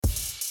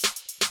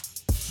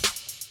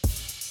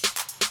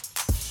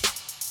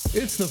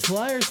It's the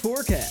Flyers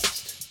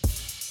Forecast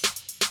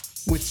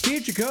with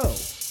Steve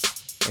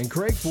Jaco and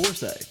Craig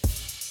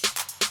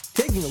Forsyth.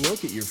 Taking a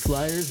look at your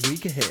Flyers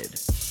week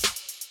ahead.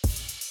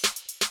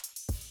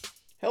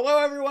 Hello,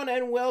 everyone,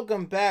 and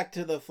welcome back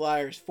to the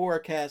Flyers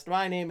Forecast.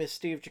 My name is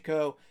Steve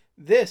Jaco.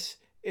 This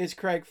is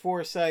Craig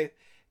Forsyth,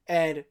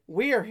 and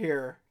we are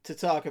here to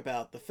talk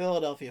about the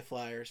Philadelphia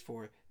Flyers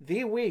for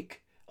the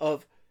week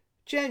of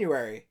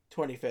January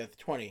 25th,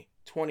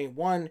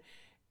 2021.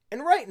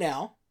 And right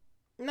now,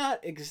 not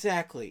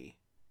exactly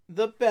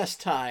the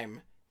best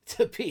time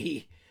to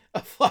be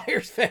a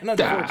Flyers fan,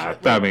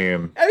 unfortunately. I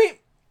mean,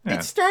 yeah.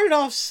 It started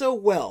off so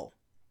well.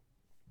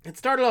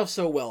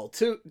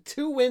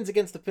 Two wins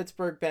against the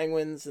Pittsburgh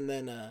Penguins, and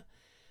then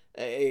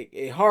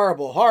a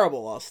horrible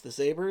loss to the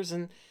Sabres,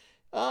 and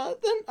then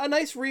a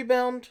nice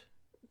rebound,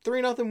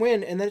 3-0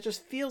 win, and then it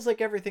just feels like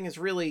everything has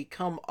really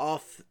come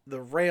off the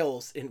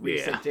rails in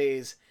recent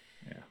days.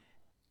 Yeah.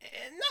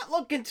 And not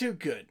looking too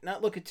good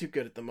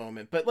at the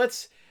moment. But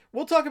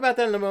we'll talk about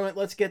that in a moment.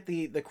 Let's get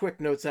the quick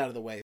notes out of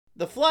the way.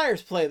 The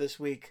Flyers play this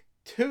week,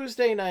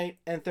 Tuesday night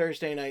and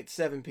Thursday night,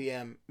 7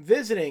 p.m.,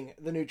 visiting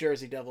the New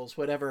Jersey Devils,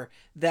 whatever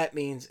that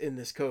means in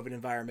this COVID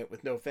environment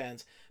with no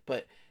fans.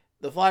 But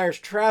the Flyers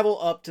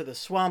travel up to the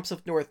swamps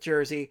of North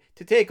Jersey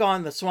to take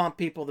on the swamp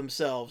people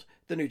themselves,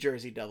 the New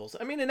Jersey Devils.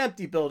 I mean, an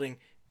empty building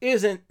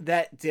isn't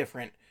that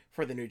different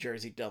for the New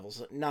Jersey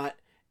Devils. Not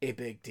a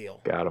big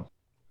deal. Got him.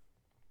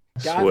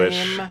 Got Swish.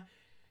 him.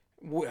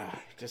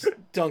 Just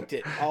dunked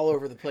it all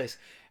over the place.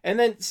 And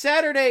then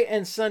Saturday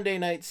and Sunday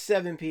night,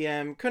 7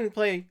 p.m. Couldn't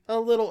play a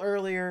little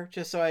earlier,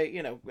 just so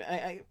if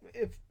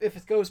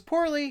it goes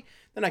poorly,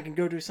 then I can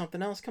go do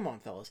something else. Come on,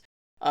 fellas.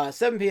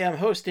 7 p.m.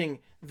 hosting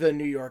the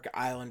New York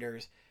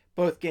Islanders.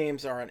 Both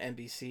games are on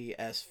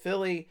NBCS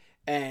Philly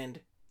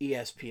and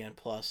ESPN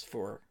Plus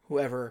for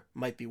whoever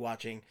might be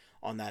watching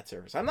on that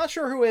service. I'm not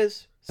sure who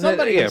is.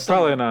 Somebody is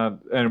probably not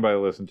anybody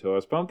listen to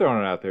us, but I'm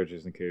throwing it out there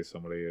just in case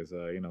somebody is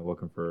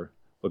looking for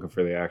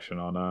the action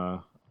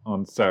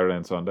on Saturday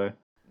and Sunday.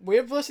 We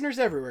have listeners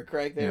everywhere,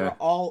 Craig. They are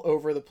all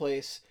over the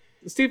place.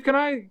 Steve, can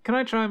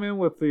I chime in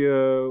with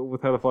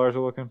with how the Flyers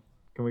are looking?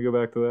 Can we go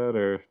back to that,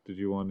 or did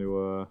you want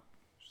to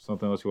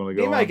something else you want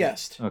to go? Be my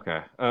guest.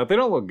 Okay. They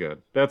don't look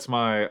good. That's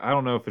I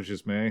don't know if it's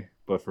just me,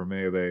 but for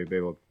me,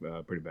 they look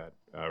pretty bad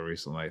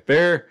recently.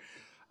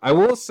 I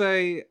will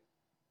say,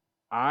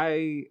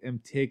 I am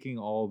taking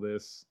all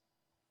this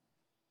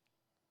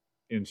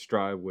in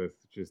stride with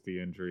just the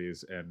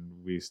injuries, and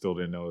we still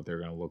didn't know what they're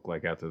going to look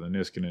like after the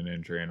Niskanen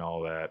injury and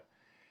all that.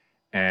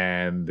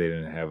 And they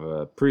didn't have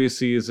a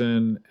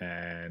preseason,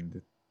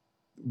 and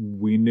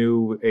we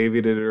knew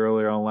Avey did it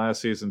earlier on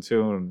last season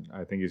too, and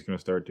I think he's going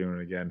to start doing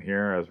it again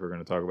here, as we're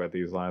going to talk about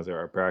these lines at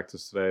our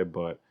practice today.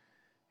 But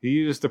he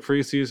used the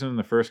preseason in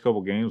the first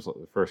couple games,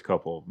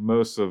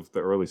 most of the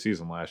early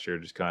season last year,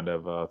 just kind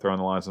of throwing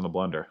the lines in the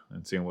blender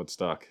and seeing what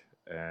stuck.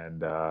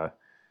 And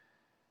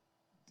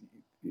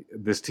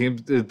this team,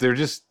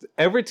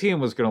 every team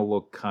was going to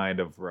look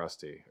kind of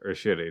rusty or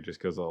shitty just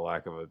because of the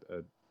lack of a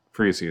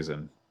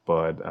preseason.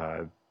 But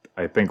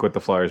I think with the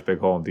Flyers' big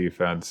hole in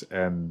defense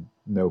and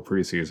no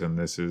preseason,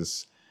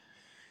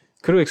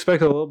 could have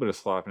expected a little bit of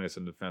sloppiness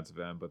in defensive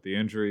end, but the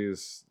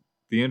injuries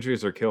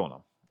are killing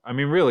them. I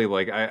mean, really,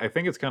 I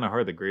think it's kind of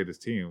hard to grade this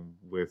team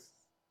with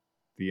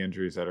the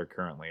injuries that are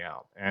currently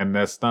out, and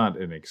that's not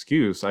an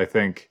excuse. I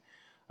think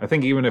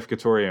even if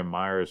Couturier and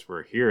Myers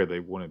were here, they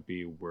wouldn't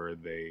be where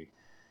they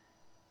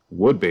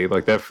would be.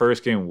 Like, that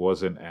first game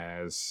wasn't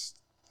as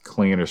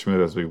clean or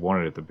smooth as we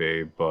wanted it to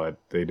be, but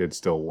they did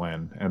still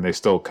win, and they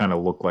still kind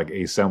of look like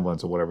a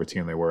semblance of whatever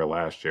team they were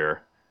last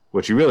year,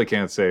 which you really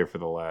can't say for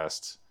the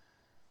last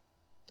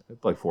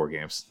 4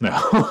 games.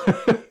 No.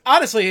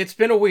 Honestly, it's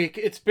been a week.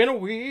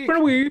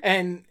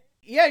 And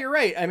yeah, you're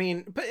right. I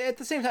mean, but at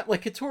the same time,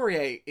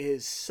 Couturier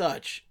is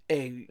such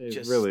a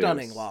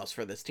stunning loss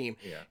for this team.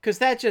 Because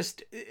that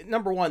just,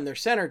 number one, their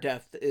center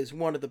depth is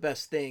one of the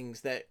best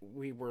things that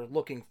we were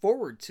looking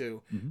forward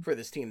to for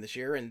this team this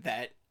year, and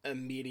that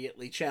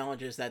immediately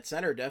challenges that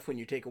center depth when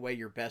you take away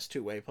your best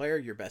two-way player,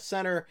 your best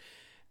center,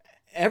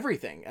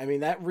 everything. I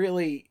mean,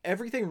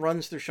 everything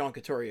runs through Sean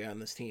Couturier on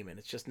this team, and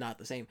it's just not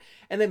the same.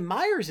 And then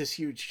Myers is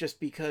huge just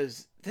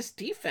because this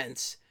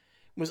defense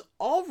was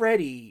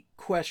already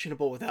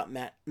questionable without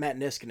Matt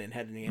Niskanen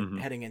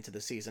heading into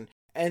the season.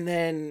 And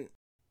then,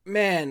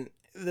 man,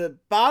 the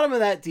bottom of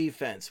that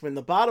defense, when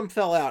the bottom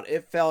fell out,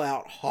 it fell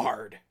out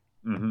hard.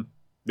 Mm-hmm.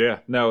 Yeah,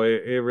 no,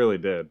 it really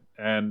did.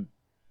 And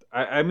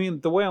I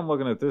mean, the way I'm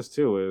looking at this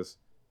too is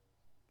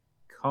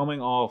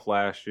coming off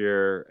last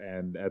year,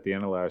 and at the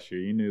end of last year,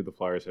 you knew the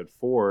Flyers had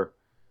 4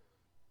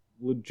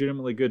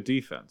 legitimately good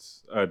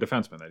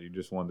defensemen that you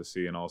just wanted to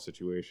see in all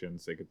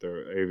situations.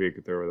 Avey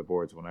could throw over the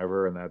boards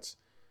whenever, and that's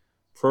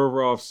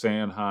Provorov,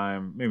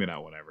 Sanheim, maybe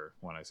not whenever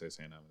when I say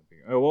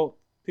Sanheim.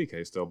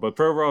 PK still, but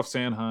Provorov,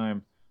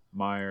 Sanheim,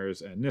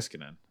 Myers, and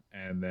Niskanen.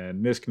 And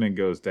then Niskanen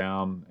goes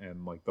down,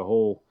 and the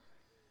whole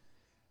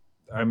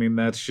I mean,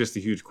 that's just a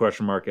huge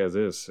question mark as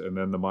is. And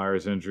then the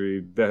Myers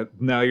injury,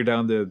 that now you're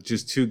down to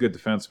just two good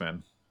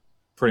defensemen,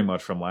 pretty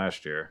much from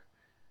last year.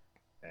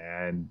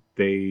 And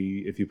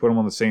if you put them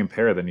on the same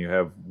pair, then you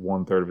have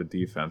 1/3 of a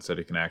defense that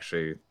he can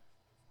actually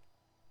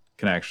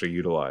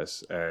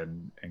utilize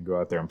and go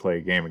out there and play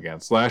a game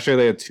against. Last year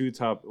they had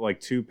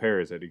two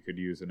pairs that he could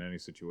use in any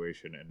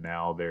situation, and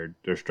now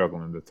they're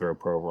struggling to throw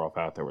Provorov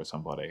out there with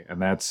somebody,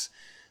 and that's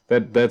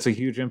a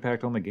huge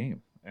impact on the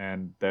game.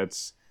 And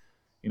that's,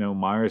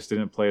 Myers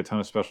didn't play a ton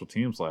of special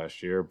teams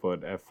last year,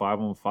 but at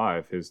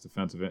 5-on-5, his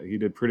defensive he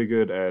did pretty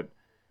good at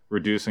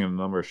reducing the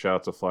number of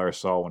shots the Flyers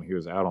saw when he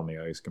was out on the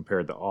ice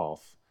compared to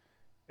off.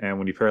 And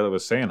when you pair that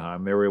with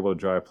Sanheim, they were able to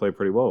drive play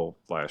pretty well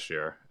last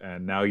year.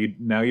 And now you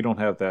don't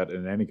have that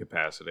in any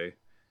capacity.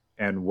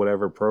 And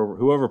whoever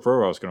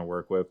Provorov is going to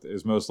work with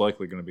is most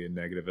likely going to be a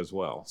negative as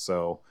well.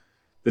 So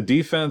the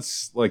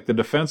defense, like the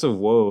defensive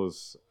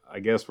woes,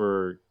 I guess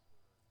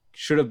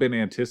should have been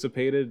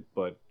anticipated,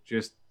 but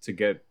just to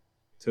get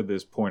to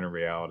this point of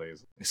reality,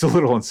 it's a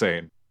little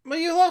insane. Well,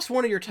 you lost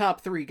one of your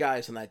top 3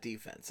 guys on that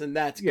defense, and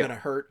that's going to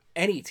hurt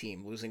any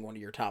team, losing one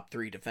of your top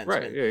 3 defensemen.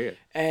 Right, yeah.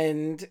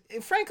 And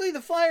frankly,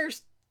 the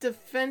Flyers'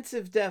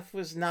 defensive depth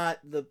was not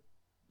the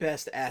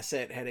best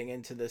asset heading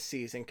into this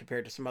season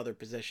compared to some other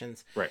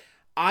positions. Right.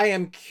 I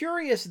am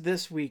curious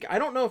this week. I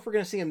don't know if we're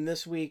going to see him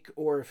this week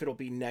or if it'll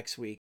be next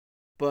week,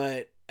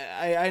 but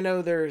I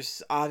know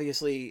there's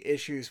obviously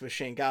issues with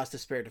Shane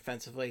Gostisbehere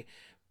defensively,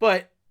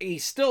 but he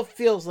still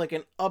feels like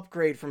an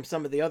upgrade from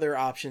some of the other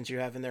options you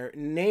have in there,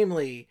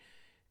 namely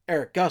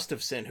Erik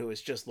Gustafsson, who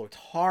has just looked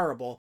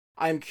horrible.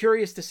 I'm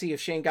curious to see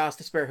if Shane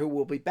Gostisbehere, who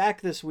will be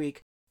back this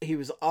week, he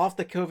was off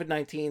the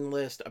COVID-19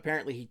 list.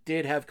 Apparently he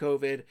did have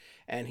COVID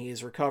and he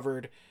is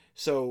recovered.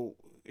 So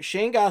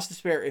Shane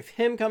Gostisbehere, if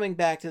him coming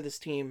back to this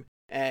team,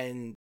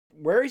 and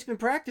where he's been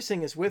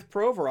practicing is with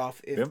Provorov,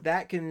 if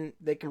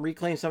they can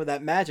reclaim some of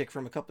that magic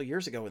from a couple of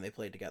years ago when they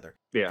played together.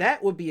 Yeah.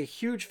 That would be a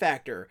huge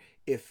factor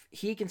if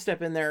he can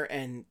step in there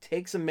and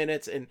take some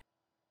minutes, and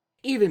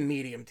even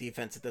medium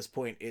defense at this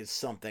point is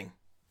something.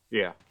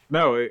 Yeah.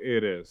 No,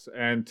 it is.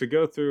 And to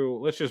go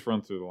through, let's just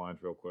run through the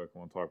lines real quick.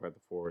 We'll talk about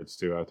the forwards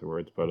too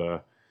afterwards.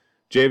 But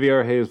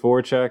JVR, Hayes,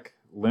 Voracek,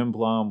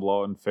 Lindblom,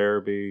 Lawton,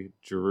 Farabee,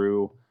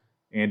 Giroux,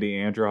 Andy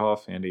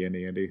Andrioff,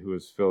 Andy, who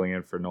is filling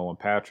in for Nolan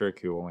Patrick,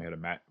 who only had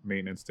a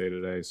maintenance day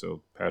today,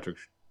 so Patrick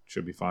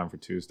should be fine for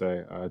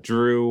Tuesday.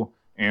 Giroux,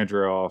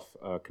 Andrioff,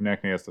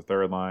 Konechny as the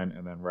third line,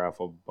 and then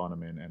Raffle,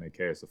 Bunnaman, NAK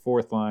as the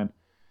fourth line.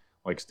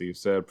 Like Steve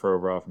said,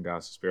 Provorov and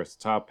Gostisbehere as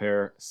the top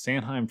pair,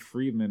 Sanheim,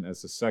 Friedman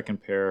as the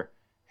second pair,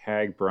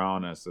 Hag,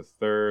 Brown as the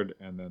third,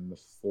 and then the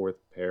fourth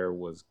pair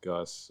was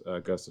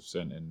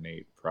Gustafsson and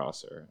Nate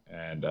Prosser.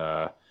 And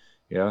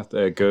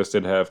Ghost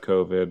did have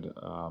COVID,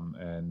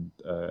 and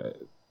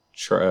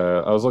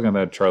I was looking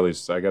at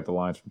Charlie's. I got the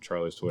lines from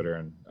Charlie's Twitter,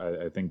 and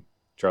I think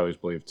Charlie's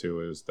belief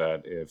too is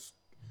that if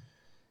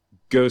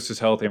Ghost is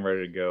healthy and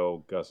ready to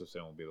go,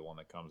 Gustafsson will be the one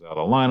that comes out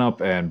of the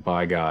lineup. And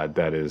by God,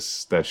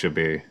 that should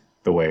be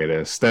the way it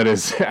is. That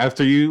is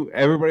after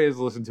everybody has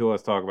listened to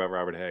us talk about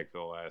Robert Hagg for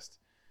the last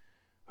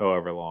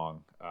however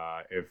long.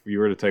 If you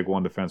were to take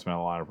one defenseman out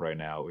of the lineup right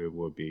now, it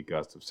would be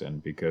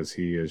Gustafsson, because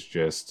he is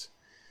just.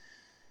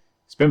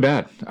 It's been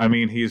bad. I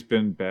mean, he's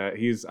been bad.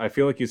 I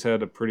feel like he's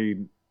had a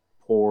pretty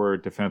poor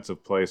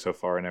defensive play so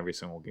far in every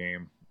single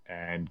game.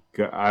 And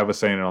I was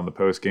saying it on the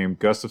post game,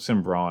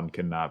 Gustafsson Braun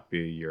cannot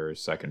be your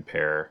second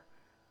pair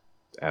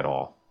at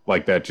all.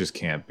 Like, that just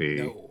can't be.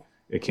 No.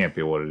 It can't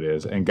be what it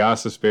is. And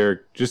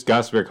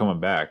Gostisbehere coming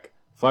back.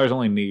 Flyers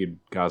only need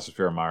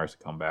Gostisbehere and Myers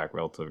to come back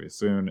relatively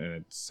soon. And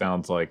it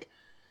sounds like,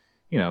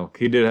 he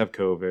did have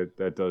COVID.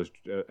 That does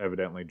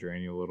evidently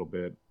drain you a little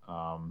bit.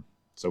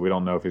 So we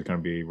don't know if he's going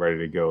to be ready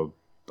to go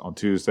on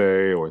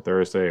Tuesday or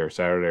Thursday or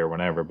Saturday or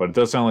whenever. But it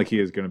does sound like he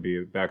is going to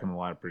be back in the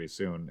lineup pretty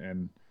soon.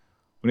 And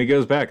when he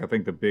goes back, I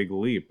think the big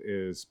leap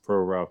is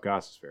Provorov,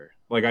 Gostisbehere.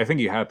 Like, I think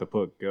you have to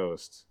put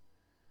Ghost.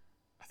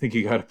 I think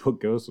you got to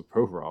put Ghost with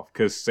Provorov,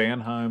 because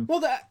Sanheim.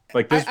 Well,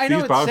 I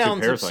know it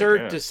sounds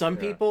absurd to some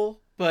people,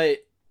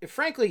 but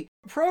frankly,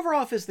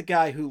 Provorov is the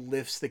guy who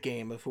lifts the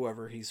game of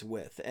whoever he's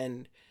with,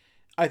 and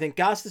I think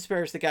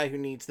Gostisbehere is the guy who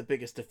needs the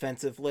biggest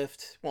defensive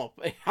lift. Well,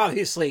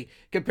 obviously,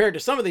 compared to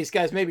some of these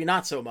guys, maybe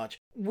not so much.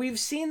 We've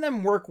seen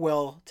them work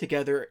well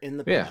together in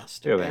the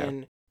past,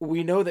 and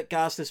we know that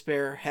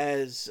Gostisbehere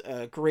has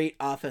a great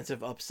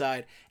offensive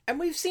upside, and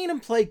we've seen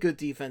him play good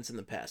defense in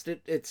the past.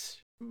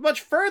 It's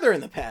much further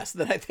in the past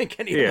than I think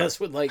any of us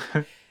would like.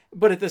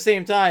 But at the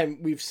same time,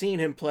 we've seen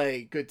him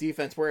play good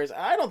defense, whereas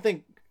I don't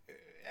think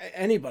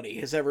anybody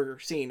has ever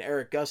seen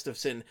Erik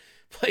Gustafsson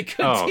play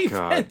good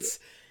defense.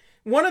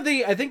 God.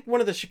 I think one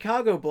of the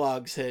Chicago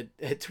blogs had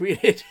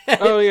tweeted.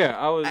 Oh yeah,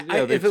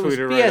 if it was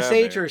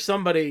BSH or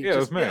somebody. Yeah, it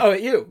was me. Oh,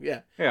 you,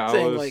 yeah. Yeah,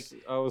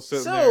 I was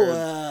sitting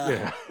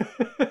there.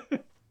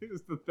 It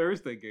was the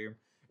Thursday game.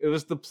 It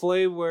was the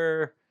play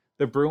where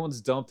the Bruins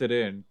dumped it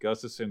in.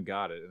 Gustafsson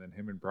got it, and then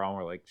him and Brown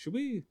were like, what do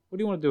you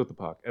want to do with the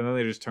puck? And then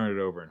they just turned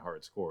it over and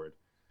Hart scored.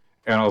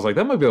 And I was like,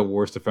 that might be the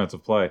worst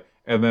defensive play.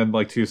 And then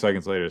 2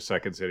 seconds later,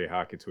 Second City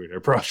Hockey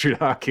tweeted, Broad Street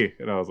Hockey.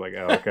 And I was like,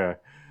 oh, okay.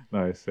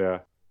 Nice, yeah.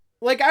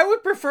 I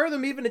would prefer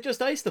them even to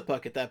just ice the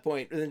puck at that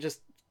point and then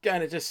just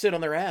kind of just sit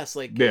on their ass.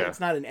 Like, it's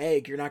not an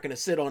egg. You're not going to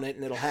sit on it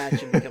and it'll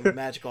hatch and become a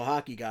magical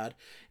hockey god.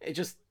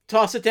 Just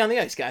toss it down the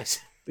ice, guys.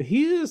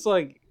 He is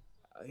like,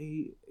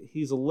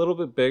 he's a little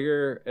bit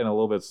bigger and a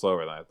little bit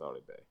slower than I thought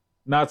he'd be.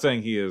 Not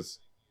saying he is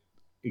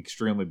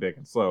extremely big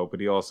and slow, but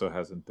he also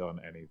hasn't done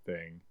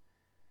anything.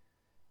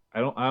 I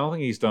don't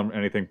think he's done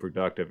anything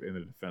productive in the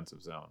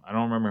defensive zone. I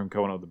don't remember him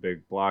coming up with a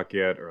big block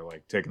yet or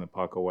like taking the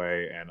puck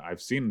away. And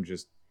I've seen him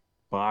just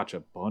botch a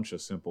bunch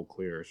of simple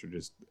clears or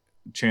just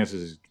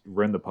chances to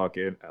run the puck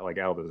in like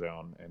out of the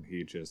zone, and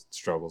he just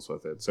struggles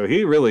with it. So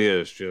he really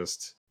is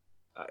just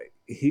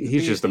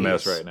he's just a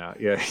mess right now.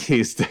 Yeah,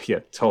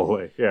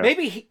 totally. Yeah,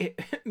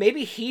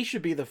 maybe he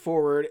should be the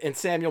forward, and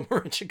Samuel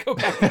Morin should go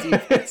back to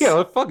defense. Yeah,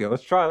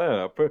 let's try that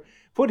out.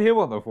 Put him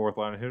on the fourth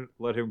line and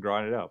let him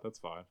grind it out. That's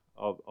fine.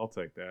 I'll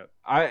take that.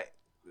 I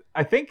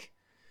think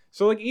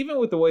so. Like even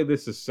with the way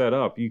this is set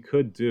up, you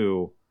could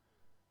do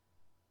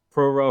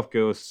Provorov,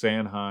 Ghost,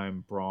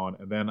 Sanheim, Braun,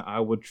 and then I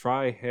would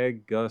try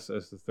Hegg, Gus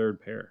as the third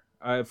pair.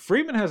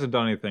 Freeman hasn't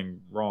done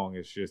anything wrong.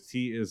 It's just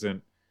he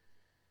isn't.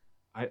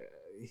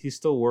 He's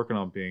still working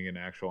on being an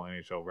actual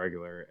NHL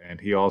regular,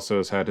 and he also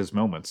has had his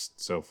moments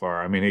so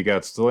far. I mean, he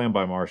got slammed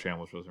by Marchand,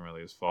 which wasn't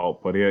really his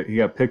fault, but he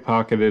got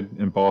pickpocketed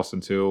in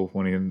Boston too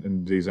when he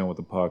in the zone with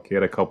the puck. He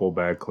had a couple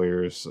bad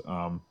clears,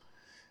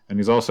 and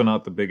he's also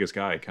not the biggest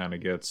guy. He kind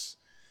of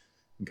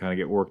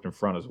get worked in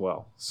front as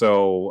well.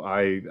 So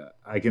I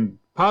can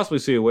possibly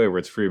see a way where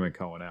it's Freeman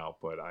going out,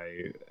 but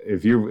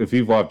if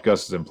you've watched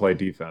Gustafsson play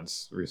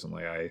defense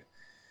recently,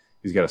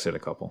 he's got to sit a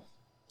couple.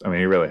 I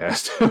mean, he really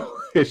has to.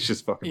 It's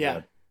just fucking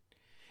bad.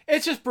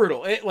 It's just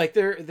brutal.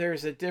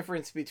 There's a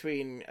difference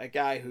between a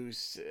guy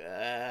who's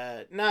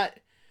not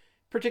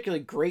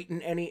particularly great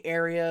in any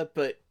area,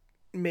 but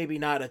maybe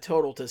not a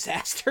total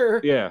disaster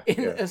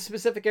in a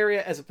specific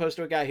area, as opposed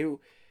to a guy who,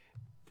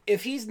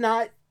 if he's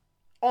not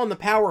on the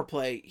power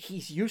play,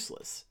 he's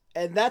useless.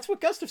 And that's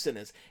what Gustafsson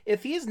is.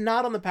 If he's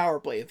not on the power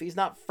play, if he's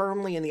not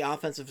firmly in the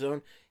offensive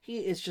zone, he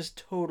is just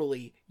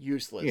totally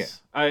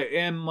useless.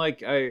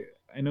 Yeah.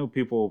 I know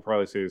people will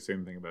probably say the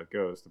same thing about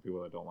Ghost, the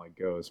people that don't like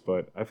Ghost,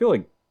 but I feel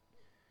like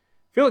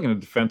in a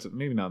defensive,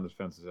 maybe not in the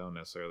defensive zone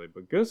necessarily,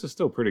 but Ghost is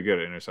still pretty good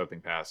at intercepting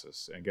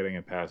passes and getting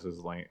in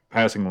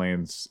passing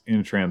lanes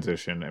in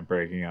transition and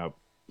breaking up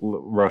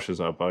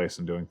rushes up ice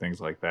and doing things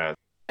like that.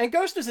 And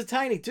Ghost is a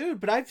tiny dude,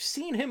 but I've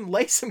seen him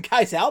lay some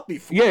guys out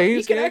before. Yeah,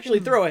 he can actually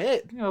throw a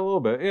hit. Yeah, a little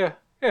bit. Yeah.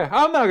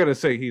 I'm not gonna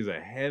say he's a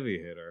heavy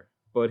hitter,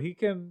 but he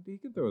can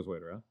throw his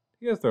weight around.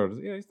 He's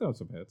throwing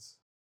some hits.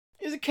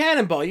 He's a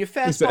cannonball. You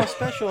fastball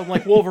special him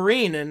like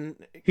Wolverine, and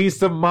he's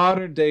the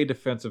modern day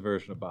defensive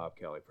version of Bob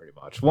Kelly, pretty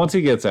much. Once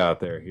he gets out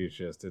there, he's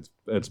just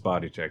it's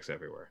body checks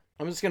everywhere.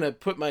 I'm just gonna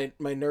put my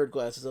nerd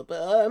glasses up.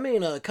 I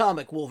mean, a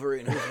comic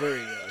Wolverine who's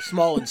very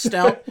small and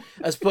stout,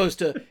 as opposed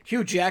to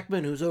Hugh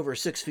Jackman, who's over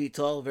 6 feet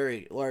tall,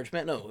 very large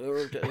man. No,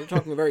 we're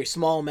talking a very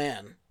small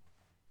man.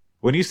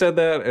 When you said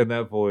that in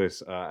that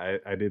voice,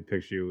 I did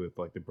picture you with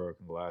like the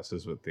broken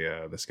glasses with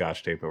the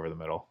Scotch tape over the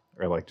middle,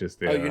 or like just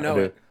the. I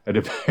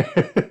did.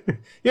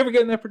 You ever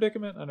get in that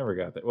predicament? I never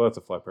got that. Well, it's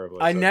a flat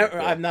privilege. I've never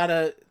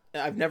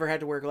had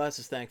to wear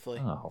glasses, thankfully.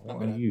 Oh,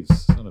 well, you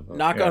son of a.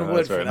 Knock on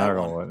wood for that. Knock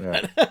on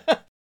wood. Yeah.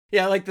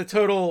 Yeah, like the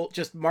total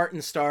just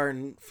Martin Starr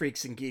and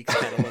Freaks and Geeks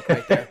kind of look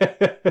right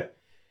there.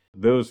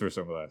 Those were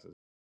some glasses.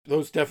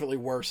 Those definitely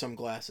were some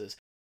glasses.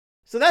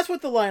 So that's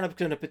what the lineup's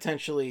going to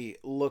potentially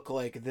look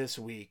like this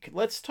week.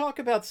 Let's talk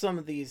about some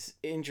of these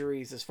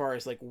injuries as far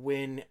as like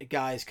when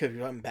guys could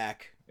come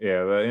back.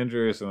 Yeah, the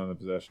injuries and then the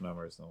possession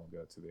numbers, and then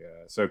we'll go to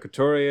the... So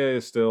Couturier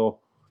is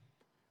still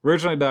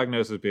originally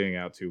diagnosed as being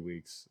out 2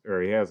 weeks,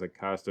 or he has a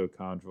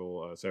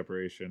costochondral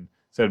separation.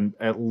 Said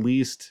at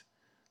least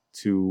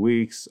 2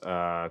 weeks,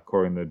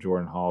 according to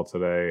Jordan Hall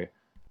today.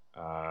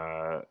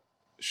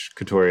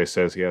 Couturier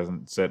says he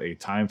hasn't set a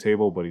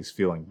timetable, but he's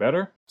feeling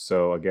better.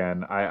 So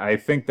again, I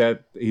think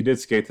that he did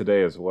skate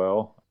today as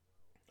well.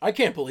 I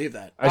can't believe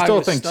that. I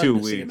still think 2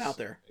 weeks. See him out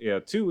there. Yeah,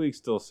 2 weeks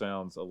still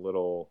sounds a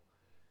little.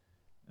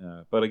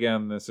 But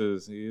again,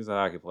 he's a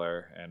hockey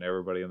player, and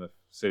everybody in the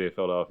city of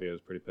Philadelphia is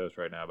pretty pissed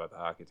right now about the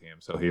hockey team.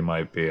 So he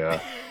might be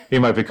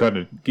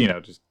cutting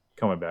it, just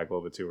coming back a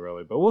little bit too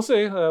early, but we'll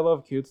see. I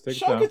love cutes.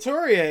 Sean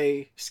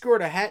Couturier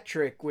scored a hat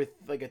trick with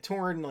like a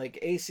torn like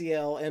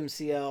ACL,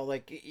 MCL,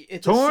 like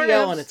it's torn a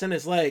CL and it's in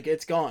his leg.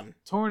 It's gone.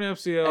 Torn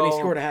MCL, and he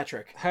scored a hat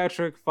trick.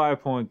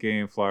 5-point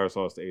game. Flyers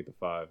lost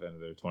 8-5 end of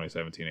their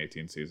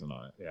 2017-18 season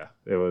on it. Yeah,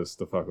 it was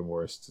the fucking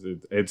worst.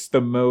 It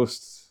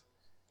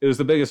was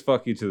the biggest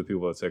fuck you to the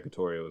people that said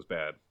Couturier was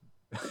bad,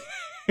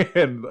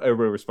 and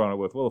everybody responded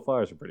with, "Well, the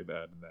Flyers are pretty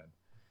bad." And then,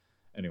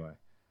 anyway.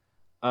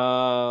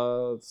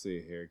 Let's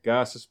see here.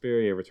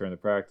 Gostisbehere returned to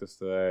practice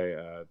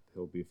today.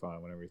 He'll be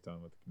fine whenever he's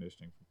done with the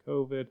conditioning from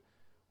COVID.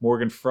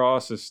 Morgan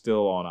Frost is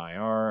still on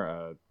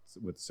IR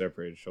with the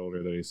separated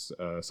shoulder that he's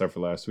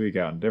suffered last week,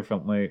 out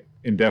indefinitely.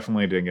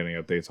 Didn't get any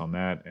updates on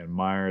that. And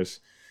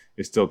Myers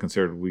is still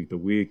considered week to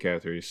week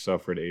after he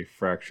suffered a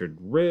fractured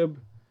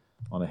rib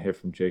on a hit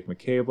from Jake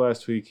McCabe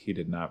last week. He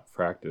did not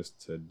practice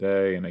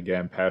today. And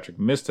again, Patrick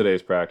missed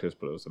today's practice,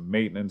 but it was a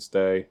maintenance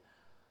day.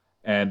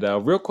 And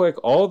real quick,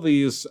 all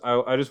these,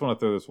 I just want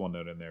to throw this one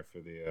note in there for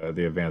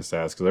the advanced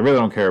stats because I really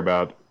don't care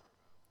about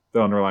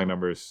the underlying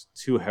numbers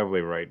too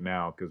heavily right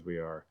now because we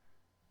are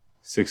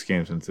 6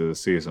 games into the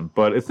season.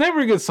 But it's never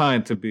a good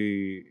sign to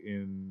be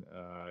in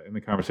the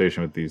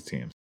conversation with these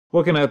teams.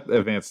 Looking at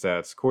advanced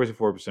stats, Corsi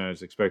for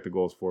percentage, expected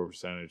goals for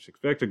percentage.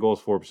 Expected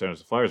goals for percentage,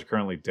 the Flyers are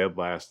currently dead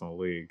last in the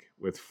league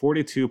with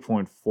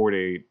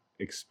 42.48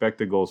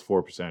 expected goals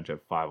for percentage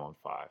at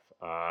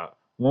 5-on-5.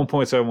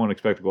 1.71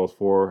 expected goals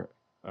for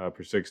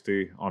per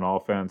 60 on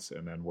offense,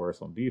 and then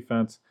worse on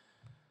defense.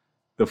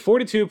 The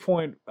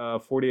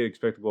 42.48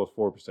 expected goals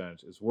for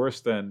percentage is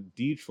worse than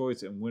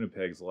Detroit's and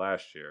Winnipeg's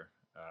last year.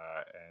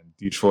 And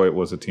Detroit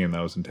was a team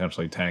that was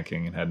intentionally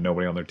tanking and had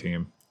nobody on their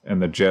team.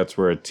 And the Jets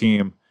were a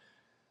team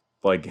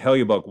like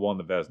Hellebuyck won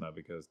the Vezina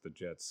because the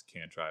Jets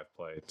can't drive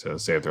play to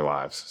save their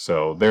lives.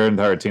 So their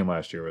entire team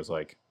last year was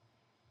like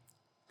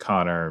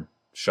Connor,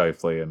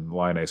 Scheifele, and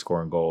Laine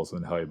scoring goals,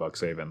 and Hellebuyck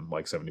saving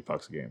like 70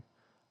 pucks a game.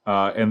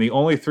 And the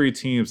only 3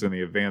 teams in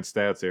the advanced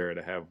stats area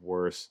to have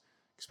worse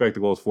expected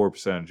goals for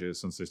percentages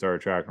since they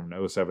started tracking them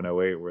in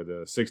 07-08 were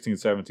the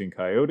 16-17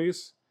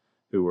 Coyotes,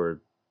 who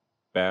were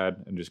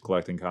bad and just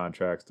collecting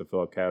contracts to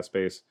fill up cap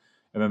space,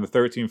 and then the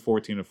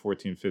 13-14 and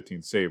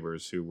 14-15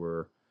 Sabres, who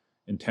were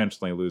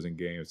intentionally losing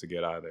games to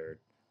get either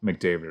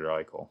McDavid or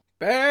Eichel.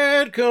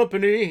 Bad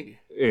company.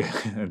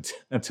 Yeah,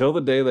 until the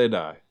day they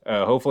die.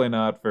 Hopefully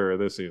not for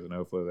this season.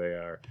 Hopefully they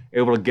are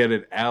able to get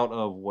it out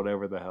of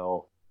whatever the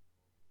hell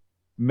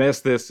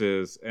mess this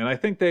is. And I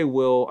think they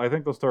will. I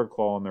think they'll start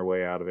clawing their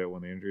way out of it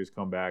when the injuries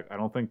come back. I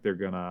don't think they're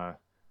going to.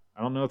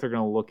 I don't know if they're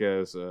going to look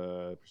as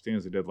pristine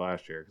as they did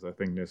last year because I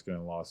think a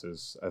Niskanen loss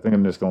is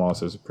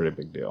a pretty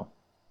big deal.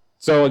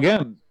 So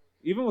again,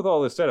 even with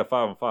all this said at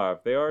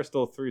 5-5, they are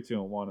still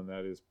 3-2-1, and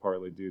that is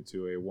partly due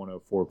to a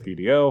 104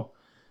 PDO.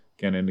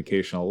 Again,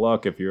 indication of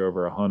luck. If you're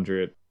over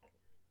 100,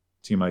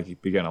 team might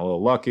be getting a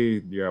little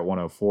lucky. You're at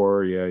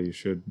 104, yeah, you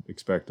should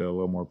expect a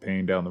little more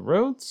pain down the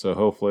road. So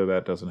hopefully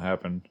that doesn't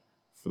happen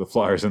for the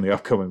Flyers in the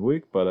upcoming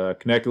week. But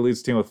Connecticut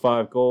leads the team with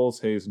 5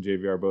 goals. Hayes and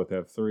JVR both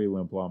have 3.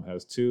 Lindblom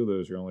has 2.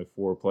 Those are only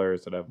 4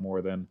 players that have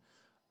more than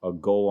a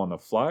goal on the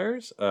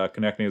Flyers.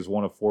 Connecticut is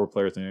one of 4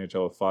 players in the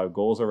NHL with 5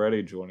 goals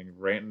already, joining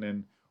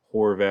Rantanen,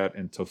 Horvat,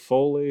 and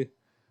Toffoli.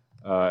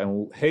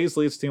 And Hayes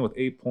leads the team with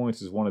 8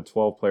 points. Is one of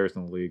 12 players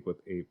in the league with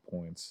 8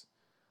 points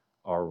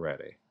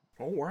already.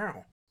 Oh, wow.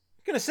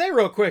 I'm going to say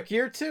real quick,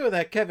 year 2 of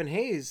that Kevin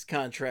Hayes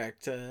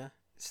contract,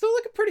 still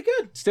looking pretty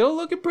good. Still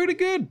looking pretty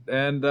good.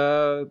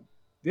 And,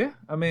 yeah,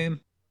 I mean,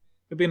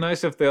 it'd be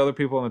nice if the other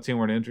people on the team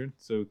weren't injured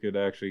so we could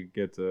actually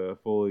get to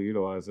fully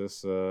utilize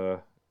this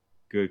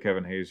good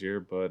Kevin Hayes year.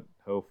 But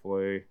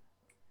hopefully,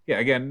 yeah,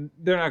 again,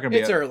 they're not going to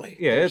be... It's early.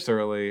 Yeah, it's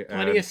early.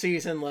 Plenty of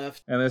season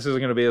left. And this is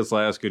going to be his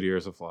last good year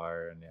as a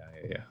Flyer. And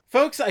yeah.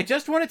 Folks, I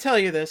just want to tell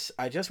you this.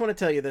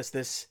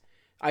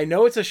 I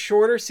know it's a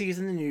shorter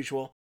season than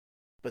usual,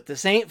 but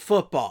this ain't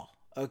football,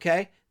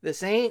 okay?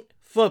 This ain't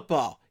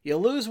football. You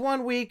lose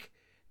one week,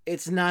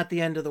 it's not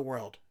the end of the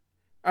world.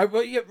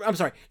 I'm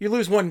sorry, you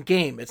lose one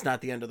game, it's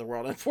not the end of the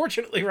world.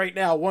 Unfortunately, right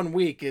now, 1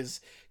 week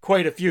is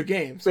quite a few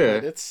games. Yeah.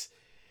 But it's,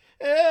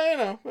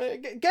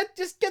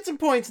 get some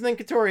points, and then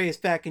Couturier is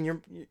back, and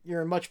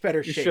you're in much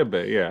better shape. You should be,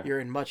 yeah. You're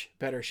in much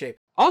better shape.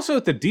 Also,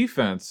 with the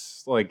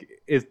defense, like,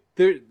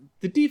 the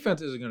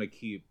defense isn't going to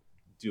keep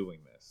doing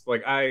this.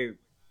 Like,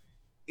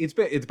 it's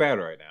bad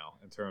right now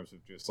in terms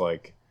of just,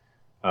 like,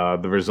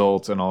 the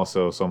results and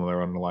also some of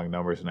their underlying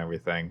numbers and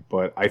everything.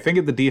 But I think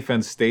if the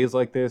defense stays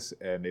like this,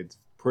 and it's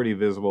pretty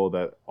visible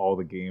that all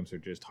the games are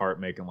just Hart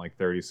making like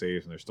 30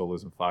 saves and they're still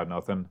losing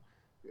 5-0,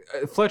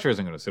 Fletcher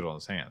isn't going to sit on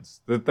his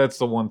hands. That's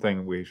the one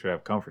thing we should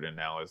have comfort in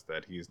now, is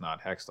that he's not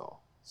Hextall.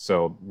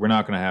 So we're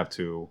not going to have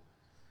to.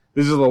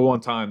 This is the one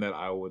time that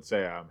I would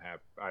say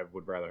I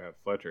would rather have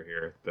Fletcher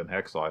here than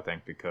Hextall, I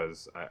think,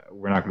 because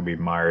we're not going to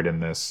be mired in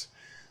this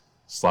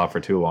slot for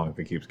too long if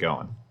he keeps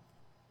going.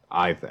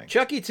 I think.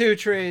 Chucky 2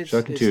 trades.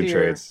 Chucky 2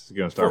 trades is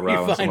going to start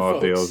rattling some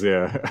off deals.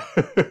 Yeah.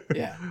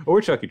 Yeah.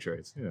 Or Chucky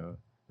trades. You know.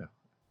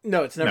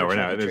 No, it's never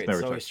Chucky trades. It's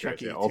never always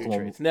Chucky Chucky 2 trades.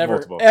 trades. Never,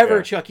 multiple, ever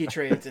yeah. Chucky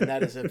trades, and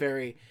that is a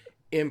very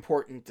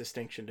important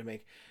distinction to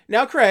make.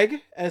 Now,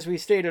 Craig, as we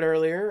stated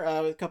earlier,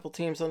 a couple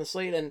teams on the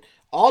slate, and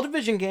all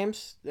division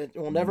games. It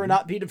will never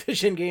not be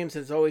division games.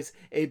 It's always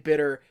a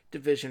bitter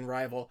division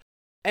rival.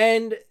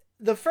 And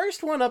the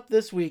first one up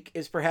this week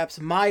is perhaps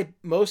my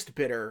most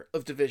bitter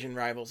of division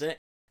rivals. And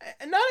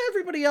not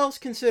everybody else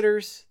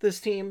considers this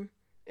team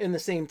in the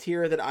same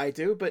tier that I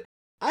do, but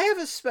I have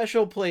a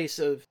special place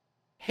of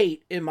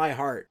hate in my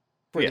heart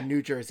for the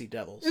New Jersey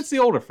Devils. It's the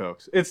older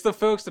folks. It's the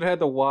folks that had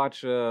to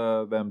watch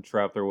them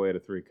trap their way to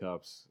 3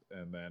 cups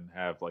and then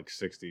have like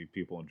 60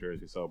 people in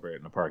Jersey celebrate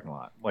in a parking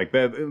lot. Like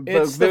that.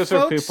 Those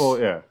are people.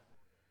 Yeah.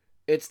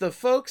 It's the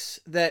folks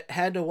that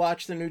had to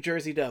watch the New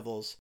Jersey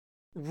Devils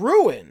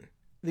ruin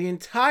the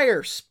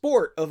entire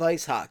sport of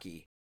ice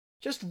hockey.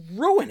 Just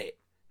ruin it.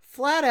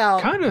 Flat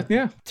out. Kind of,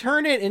 yeah.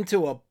 Turn it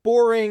into a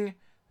boring,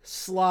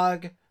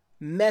 slog,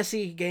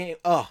 messy game.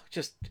 Oh,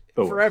 just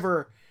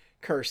forever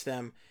curse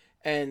them.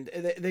 And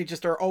they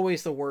just are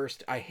always the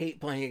worst. I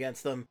hate playing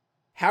against them.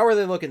 How are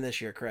they looking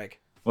this year, Craig?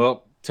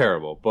 Well,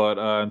 terrible. But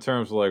in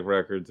terms of like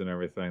records and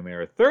everything, they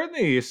are third in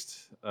the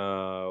East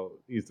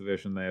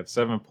Division. They have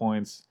 7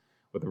 points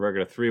with a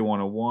record of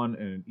 3-1-1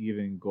 and an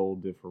even goal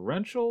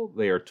differential.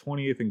 They are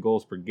 28th in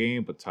goals per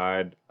game, but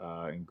tied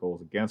in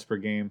goals against per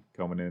game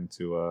coming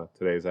into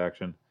today's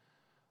action.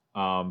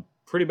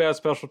 Pretty bad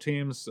special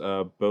teams,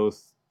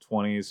 both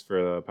 20s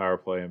for the power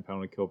play and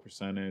penalty kill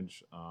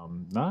percentage.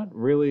 Not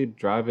really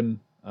driving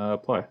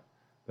play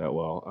that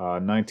well.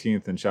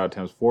 19th in shot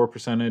attempts for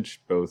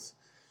percentage, both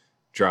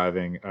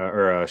driving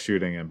or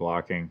shooting and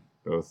blocking,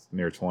 both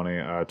near 20.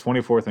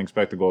 24th in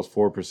expected goals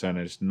for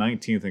percentage,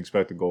 19th in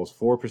expected goals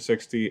for per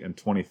 60, and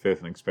 25th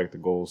in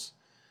expected goals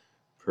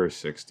per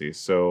 60.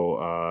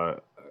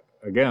 So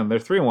again, they're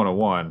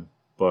 3-1-1,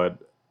 but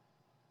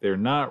they're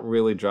not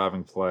really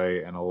driving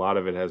play, and a lot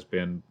of it has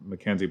been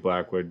Mackenzie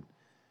Blackwood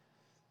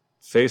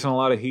facing a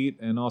lot of heat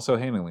and also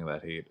handling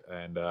that heat.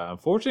 And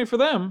unfortunately for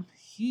them,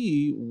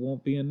 he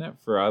won't be in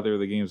net for either of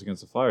the games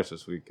against the Flyers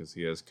this week because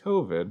he has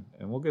COVID,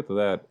 and we'll get to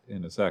that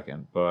in a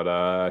second.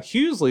 But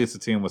Hughes leads the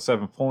team with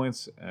 7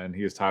 points, and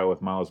he is tied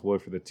with Miles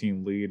Wood for the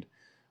team lead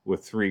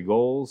with 3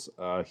 goals.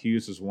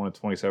 Hughes is one of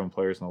 27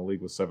 players in the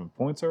league with 7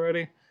 points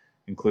already,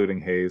 including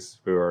Hayes,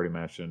 who we already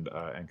mentioned,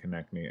 and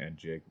Konechny and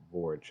Jake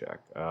Voracek.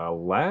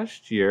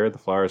 Last year, the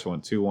Flyers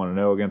went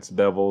 2-1-0 against the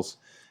Devils,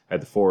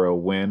 had the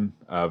 4-0 win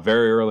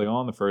very early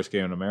on, the first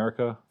game in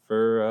America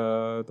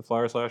for the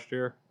Flyers last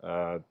year.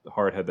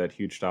 Hart had that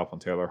huge stop on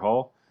Taylor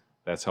Hall.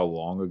 That's how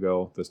long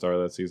ago the start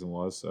of that season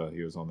was.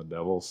 He was on the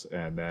Devils,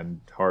 and then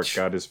Hart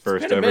got his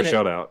first ever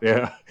shutout.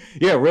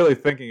 Yeah, really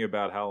thinking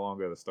about how long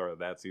ago the start of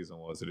that season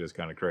was, it is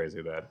kind of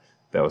crazy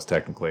that was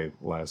technically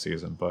last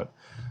season. But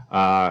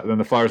then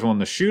the Flyers won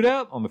the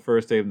shootout on the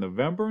first day of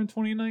November in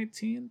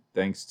 2019,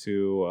 thanks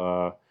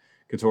to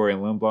Couturier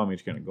and Lindblom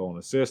each getting a goal and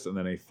assist, and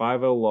then a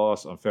 5-0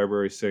 loss on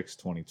February 6,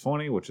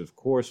 2020, which of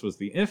course was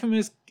the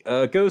infamous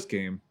ghost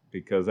game,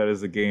 because that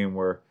is the game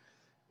where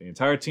the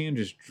entire team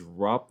just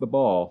dropped the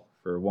ball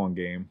for one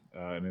game,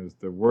 and it was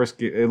the worst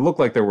game. It looked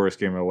like their worst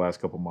game in the last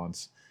couple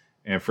months.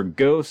 And for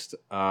Ghost,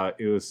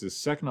 it was his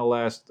second to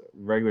last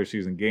regular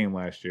season game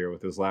last year,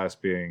 with his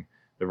last being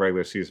the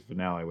regular season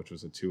finale, which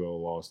was a 2-0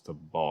 loss to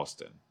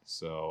Boston.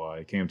 So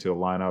he came to the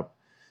lineup.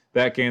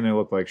 That game, they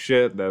looked like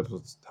shit. That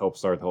was helped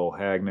start the whole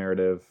Hag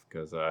narrative,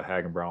 because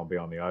Hag and Brown would be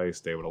on the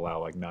ice. They would allow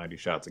like 90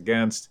 shots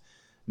against.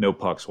 No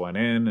pucks went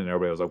in, and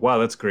everybody was like, wow,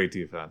 that's great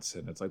defense.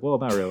 And it's like, well,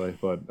 not really,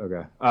 but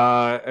okay.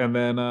 And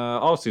then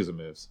off-season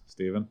moves,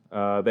 Steven.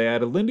 They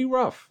added Lindy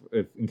Ruff,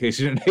 in case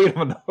you didn't hate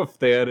him enough.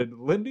 They added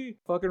Lindy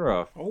fucking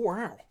Ruff. Oh,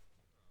 wow.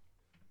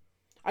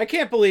 I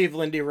can't believe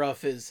Lindy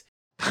Ruff is...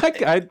 I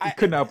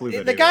could not believe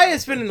it. The guy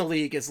has been in the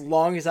league as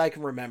long as I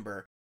can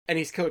remember, and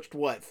he's coached,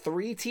 what,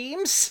 3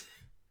 teams?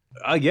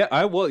 Yeah,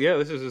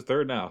 this is his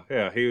third now.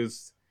 Yeah, he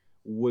was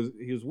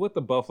with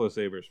the Buffalo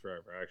Sabres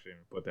forever. I actually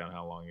didn't put down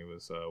how long he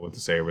was with the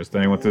Sabres.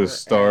 Then he went to the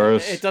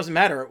Stars. It doesn't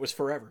matter. It was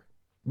forever.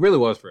 Really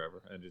was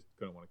forever. And just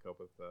couldn't want to cope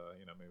with,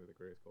 maybe the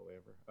greatest goal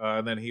ever.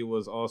 And then he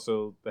was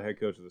also the head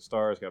coach of the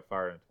Stars, got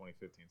fired in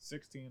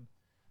 2015-16.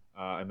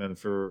 And then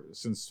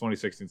since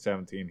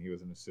 2016-17, he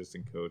was an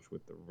assistant coach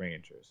with the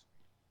Rangers.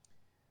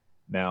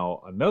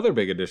 Now, another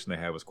big addition they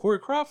had was Corey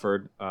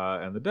Crawford,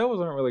 and the Devils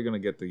aren't really going to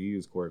get to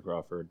use Corey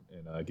Crawford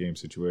in a game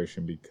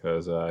situation,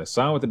 because I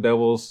signed with the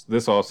Devils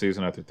this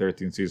offseason after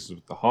 13 seasons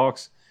with the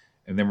Hawks,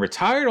 and then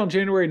retired on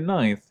January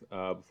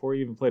 9th before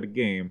he even played a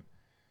game,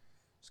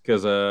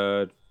 because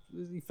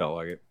he felt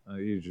like it.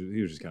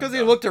 He was just kind of... Because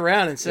he looked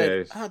around and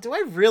said, do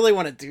I really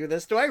want to do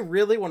this? Do I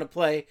really want to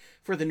play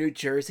for the New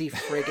Jersey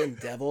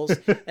friggin' Devils?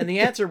 And the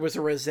answer was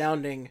a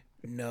resounding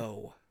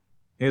no.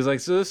 He was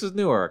like, so this is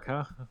Newark,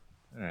 huh?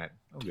 All right,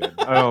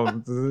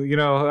 I'm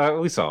good.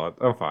 We saw it.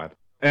 I'm fine.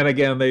 And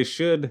again, they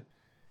should...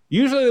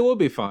 Usually they will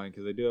be fine,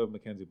 because they do have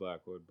Mackenzie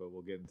Blackwood, but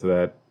we'll get into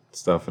that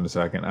stuff in a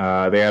second.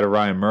 They added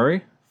Ryan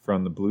Murray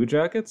from the Blue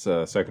Jackets,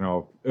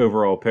 second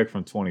overall pick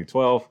from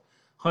 2012.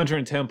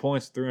 110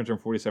 points,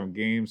 347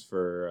 games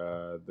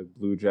for the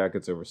Blue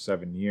Jackets over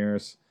 7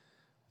 years.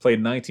 Played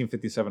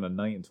 1957 a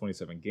night in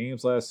 27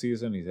 games last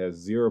season. He has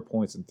 0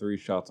 points and 3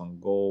 shots on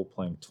goal,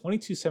 playing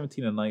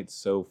 22-17 a night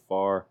so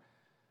far.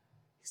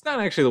 He's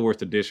not actually the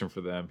worst addition for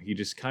them. He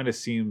just kind of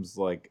seems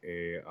like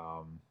it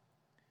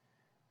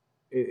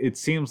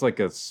seems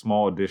like a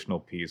small additional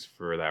piece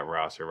for that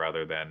roster,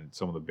 rather than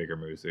some of the bigger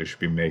moves they should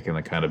be making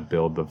to kind of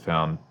build the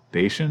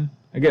foundation.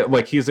 Again,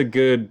 like he's a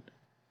good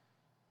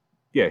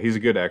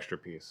extra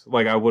piece.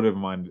 Like I wouldn't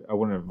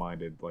have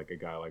minded like a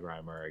guy like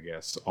Ryan Murray, I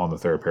guess, on the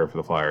third pair for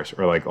the Flyers,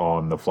 or like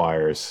on the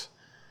Flyers'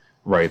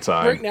 right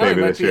side. Right now, he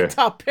might be a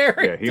top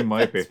pair. Yeah, he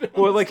might be.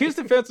 Well, like his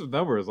defensive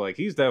numbers, like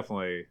he's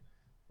definitely.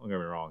 Don't get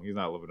me wrong, he's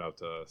not living up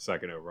to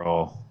second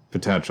overall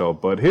potential,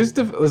 but his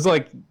it's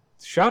like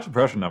shot to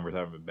pressure numbers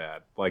haven't been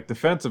bad. Like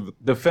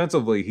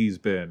defensively, he's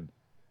been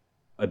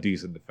a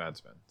decent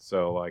defenseman.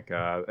 So like,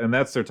 and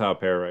that's their top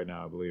pair right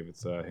now. I believe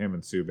it's him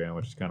and Subban,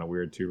 which is kind of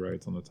weird, 2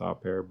 rights on the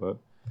top pair, but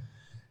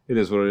it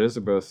is what it is.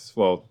 They're both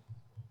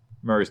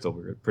Murray's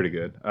still pretty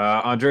good.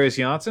 Andreas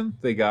Janssen,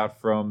 they got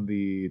from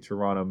the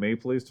Toronto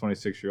Maple Leafs,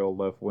 26-year-old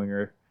left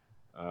winger,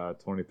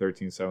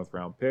 2013 7th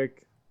round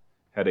pick.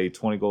 Had a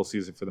 20-goal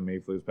season for the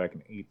Maple Leafs back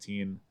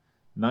in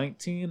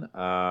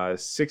 18-19.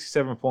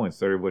 67 points,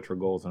 30 of which were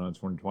goals in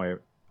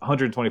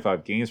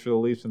 125 games for the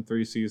Leafs in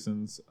 3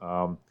 seasons.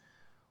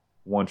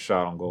 One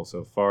shot on goal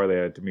so far. They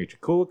had Dmitry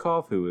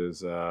Kulikov, who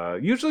is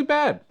usually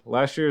bad.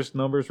 Last year's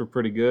numbers were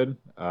pretty good.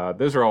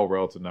 Those are all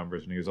relative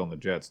numbers, and he was on the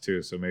Jets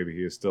too, so maybe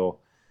he is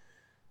still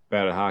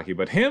bad at hockey.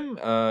 But him,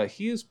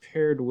 he is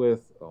paired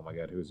with, oh my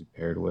God, who is he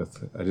paired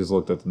with? I just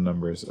looked at the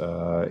numbers.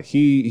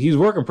 He's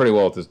working pretty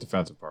well with his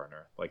defensive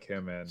partner, like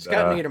him and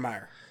Scott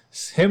Niedermayer.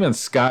 Him and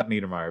Scott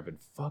Niedermayer have been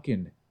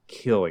fucking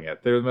killing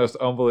it. They're the most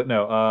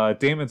unbelievable. No,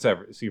 Damon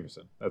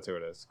Severson. That's who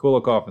it is.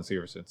 Kulikov and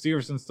Severson.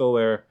 Severson's still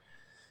there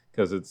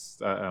because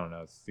it's, I don't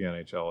know, it's the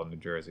NHL in New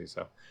Jersey.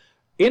 So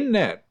in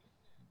net,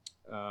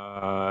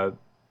 so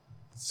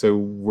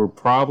we're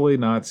probably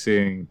not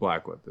seeing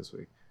Blackwood this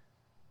week.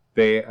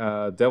 They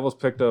Devils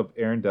picked up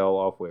Aaron Dell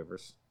off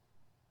waivers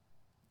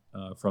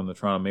from the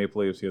Toronto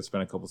Maple Leafs. He had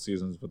spent a couple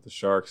seasons with the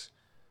Sharks.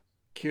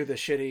 Cue the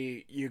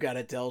shitty "you got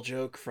Adele"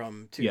 joke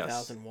from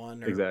 2001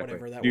 yes, or exactly.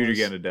 Whatever that Dude, was.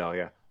 You're getting Adele,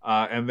 yeah.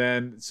 And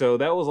then, so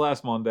that was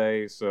last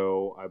Monday.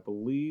 So I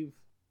believe,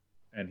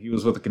 and he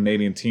was with the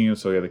Canadian team,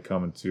 so he had to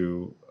come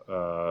into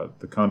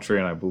the country,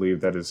 and I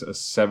believe that is a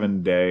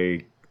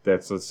 7-day.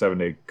 That's a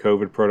 7-day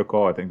COVID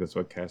protocol. I think that's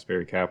what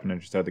Kasperi Kapanen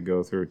just had to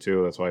go through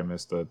too. That's why I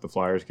missed the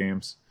Flyers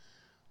games.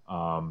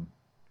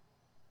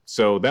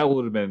 So that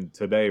would have been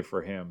today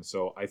for him.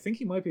 So I think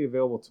he might be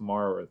available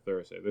tomorrow or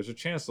Thursday. There's a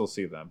chance they'll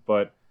see them,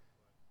 but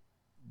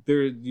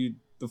the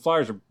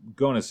Flyers are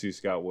going to see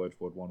Scott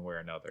Wedgwood one way or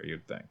another,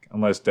 you'd think,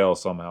 unless Dell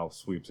somehow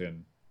swoops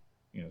in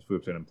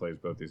and plays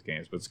both these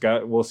games.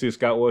 But we'll see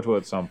Scott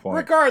Wedgwood at some point.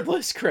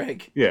 Regardless,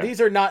 Craig,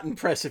 these are not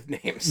impressive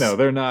names. No,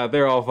 they're not.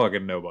 They're all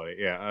fucking nobody.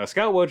 Yeah,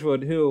 Scott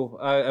Wedgwood, who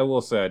I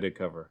will say I did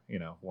cover,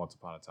 once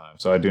upon a time,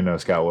 so I do know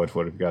Scott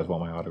Wedgwood. If you guys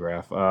want my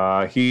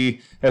autograph,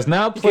 he has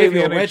not played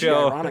the NHL.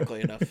 Wedgie,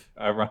 ironically enough,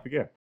 ironic,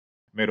 yeah,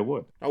 made of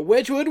wood. A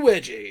Wedgwood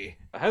wedgie.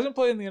 Hasn't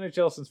played in the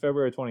NHL since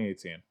February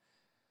 2018.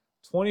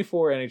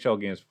 24 NHL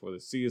games before the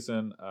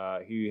season.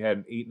 He had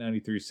an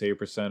 .893 save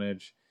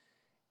percentage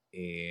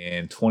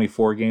in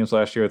 24 games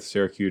last year at the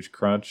Syracuse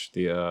Crunch,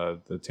 the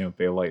Tampa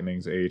Bay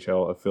Lightning's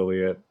AHL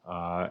affiliate.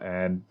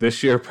 And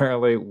this year,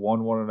 apparently,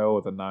 1-1-0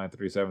 with a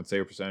 .937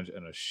 save percentage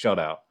and a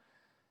shutout.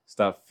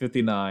 Stopped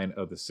 59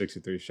 of the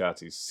 63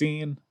 shots he's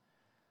seen.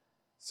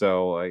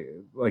 So,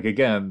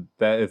 again,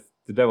 that if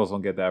the Devils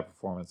don't get that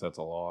performance, that's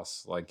a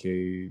loss.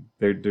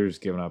 They're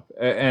just giving up.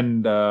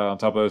 And on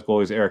top of those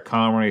goalies, Eric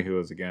Comrie, who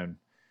is again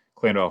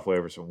claimed off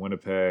waivers from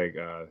Winnipeg.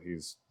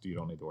 You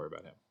don't need to worry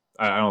about him.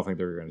 I don't think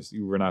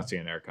we're not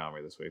seeing Eric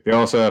Comrie this week. They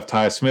also have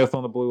Ty Smith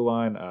on the blue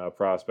line,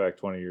 prospect,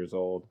 20 years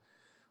old,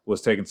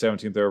 was taken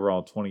 17th overall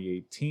in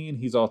 2018.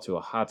 He's off to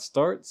a hot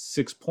start,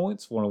 6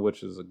 points, one of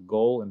which is a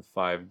goal in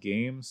 5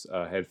 games.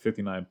 Had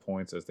 59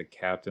 points as the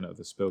captain of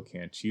the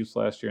Spokane Chiefs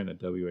last year in the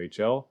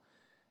WHL.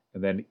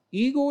 And then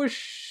Igor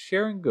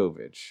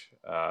Sharangovich,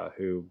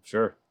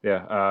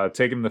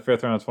 taken in the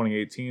 5th round of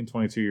 2018,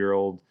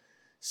 22-year-old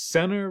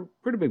center,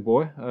 pretty big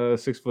boy,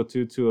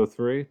 6'2",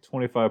 203,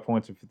 25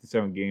 points in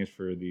 57 games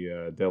for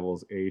the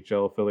Devils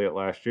AHL affiliate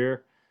last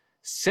year.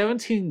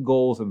 17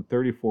 goals in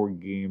 34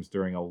 games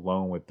during a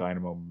loan with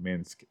Dynamo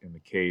Minsk in the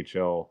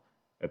KHL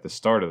at the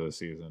start of the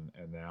season,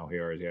 and now he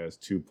already has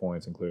 2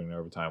 points, including an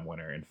overtime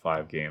winner in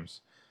 5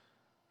 games.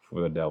 For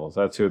the Devils.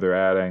 That's who they're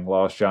adding.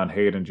 Lost John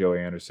Hayden, Joey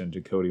Anderson,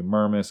 Jacody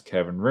Murmis,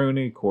 Kevin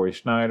Rooney, Corey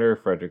Schneider,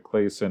 Frederick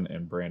Claesson,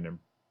 and Brandon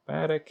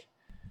Paddock.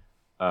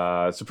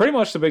 So pretty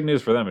much the big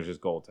news for them is just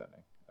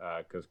goaltending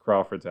because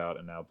Crawford's out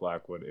and now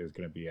Blackwood is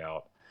going to be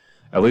out,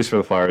 at least for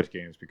the Flyers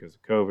games because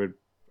of COVID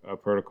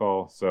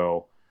protocol.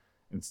 So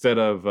instead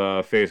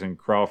of facing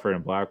Crawford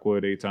and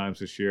Blackwood 8 times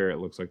this year, it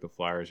looks like the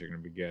Flyers are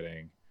going to be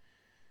getting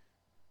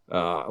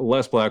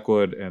less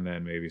Blackwood and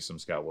then maybe some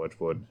Scott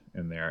Wedgwood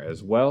in there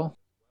as well.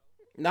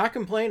 Not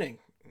complaining.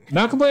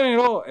 Not complaining at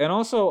all. And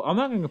also, I'm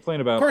not going to complain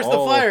about. Of course, the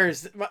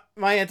Flyers.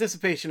 My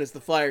anticipation is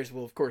the Flyers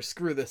will, of course,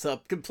 screw this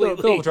up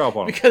completely. They'll drop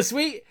on them. Because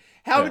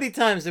how many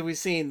times have we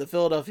seen the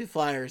Philadelphia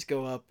Flyers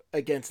go up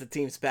against the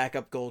team's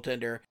backup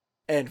goaltender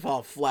and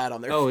fall flat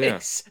on their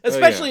face,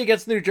 especially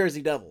against New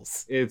Jersey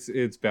Devils?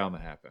 It's bound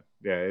to happen.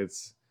 Yeah,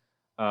 it's.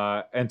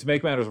 And to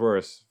make matters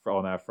worse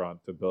on that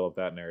front, to build up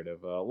that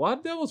narrative, a lot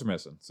of Devils are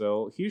missing.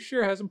 So he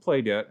sure hasn't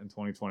played yet in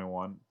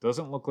 2021.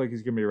 Doesn't look like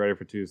he's going to be ready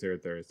for Tuesday or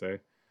Thursday.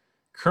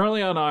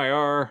 Currently on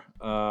IR,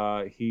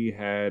 he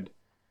had.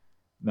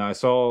 Now I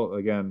saw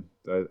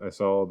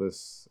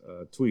this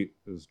tweet.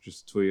 It was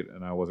just a tweet,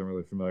 and I wasn't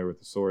really familiar with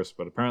the source,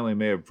 but apparently he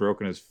may have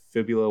broken his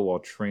fibula while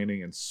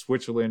training in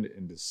Switzerland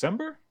in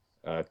December.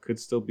 Could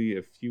still be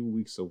a few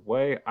weeks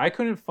away. I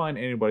couldn't find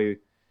anybody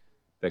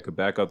that could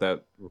back up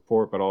that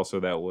report, but also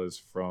that was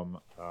from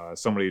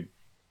somebody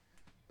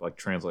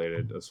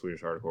translated a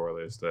Swedish article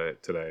earlier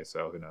today,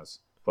 so who knows.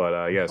 But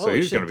so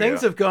he's going to be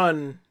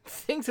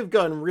things have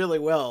gone really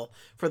well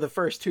for the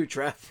first 2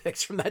 draft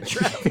picks from that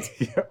draft.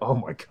 Yeah. Oh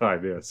my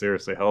god, yeah,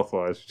 seriously,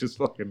 health-wise, just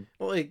fucking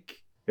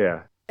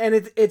yeah. And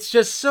it's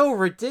just so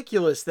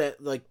ridiculous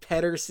that like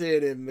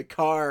Pedersen and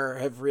Makar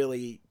have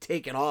really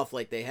taken off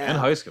like they have. And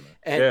Heiskanen.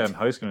 And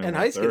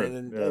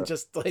Heiskanen. And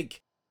just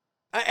like...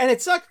 And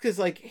it sucks because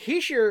like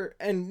Hischier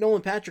and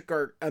Nolan Patrick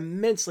are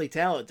immensely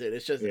talented.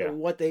 It's just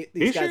what these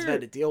guys have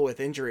had to deal with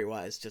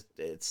injury-wise. Just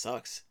it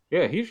sucks.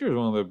 Yeah, Hischier is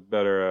one of the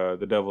better,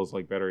 the Devils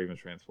like better even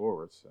trans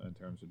forwards in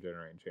terms of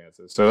generating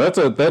chances. So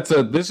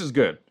this is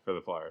good for the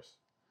Flyers.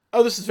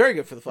 Oh, this is very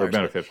good for the Flyers. Or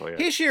beneficial, yeah.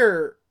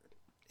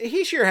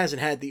 Hischier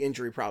hasn't had the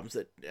injury problems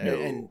that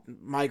and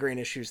migraine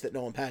issues that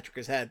Nolan Patrick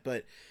has had,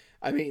 but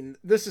I mean,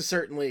 this is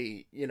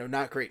certainly,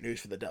 not great news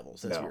for the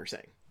Devils, as we were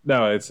saying.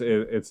 No,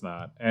 it's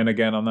not. And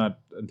again, I'm not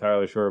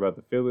entirely sure about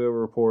the Filio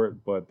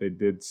report, but they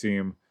did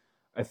seem,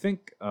 I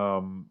think,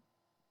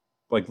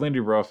 like Lindy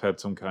Ruff had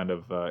some kind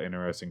of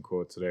interesting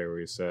quote today where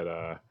he said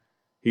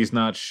he's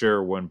not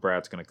sure when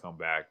Bratt's going to come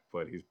back,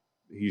 but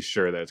he's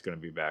sure that it's going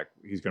to be back.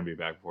 He's going to be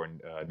back before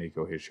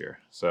Nico Hischier.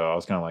 So I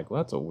was kind of like,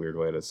 well, that's a weird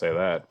way to say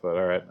that, but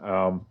all right.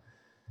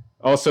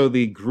 Also,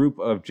 the group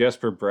of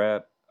Jesper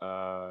Bratt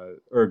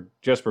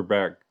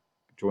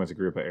joins a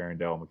group of Aaron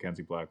Dell and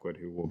Mackenzie Blackwood,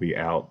 who will be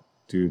out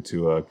due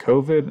to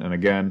COVID. And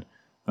again,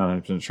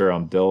 not 100% sure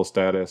on Dell's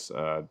status.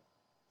 I'm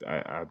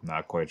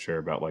not quite sure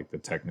about like the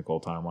technical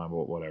timeline,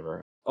 but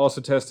whatever.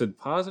 Also tested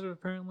positive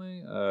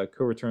apparently.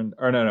 Co-returned,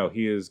 or no,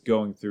 he is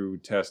going through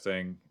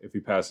testing. If he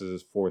passes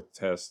his 4th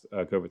test,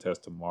 COVID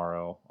test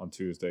tomorrow on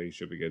Tuesday, he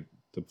should be good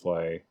to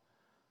play.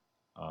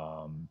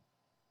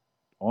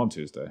 On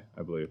Tuesday,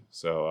 I believe.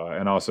 So,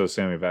 and also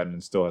Sammy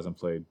Vatanen still hasn't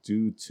played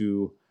due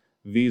to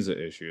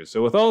visa issues.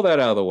 So with all that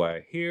out of the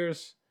way,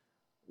 here's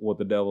what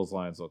the Devils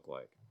lines look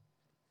like.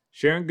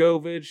 Sharon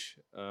Govich,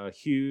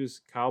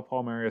 Hughes, Kyle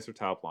Palmieri as their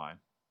top line,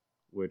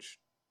 which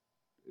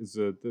is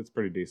that's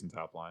pretty decent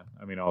top line.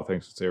 I mean, all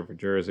things considered for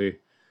Jersey.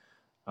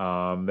 They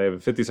have a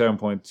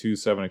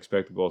 57.27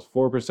 expected goals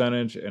for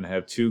percentage and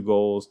have 2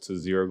 goals to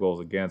 0 goals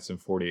against in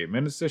 48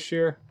 minutes this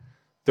year.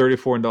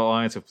 34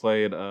 lines have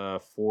played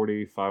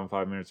 45 and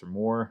 5 minutes or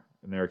more,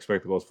 and their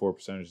expected goals for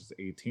percentage is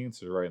 18,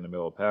 so they're right in the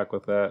middle of the pack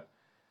with that.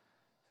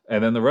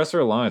 And then the rest of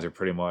their lines are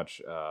pretty much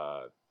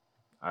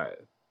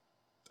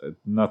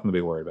nothing to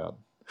be worried about.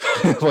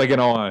 Like, in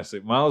all honesty,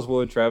 Miles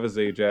Wood, Travis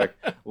Zajac,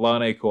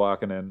 Laine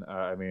Kuokkanen.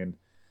 I mean,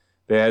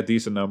 they had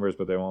decent numbers,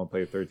 but they only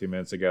played 13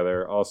 minutes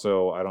together.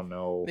 Also, I don't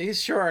know.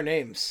 These sure are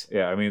names.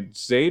 Yeah, I mean,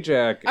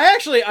 Zajac.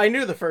 I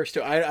knew the first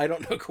 2. I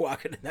don't know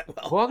Kuokkanen that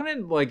well.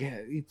 Kuokkanen, like,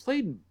 he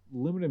played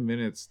limited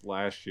minutes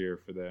last year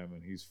for them,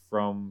 and he's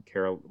from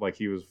like,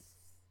 he was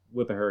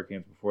with the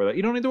Hurricanes before that.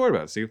 You don't need to worry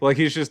about it, Steve. Like,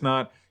 he's just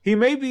not. He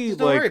may be just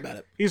don't worry about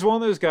it. He's one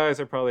of those guys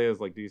that probably has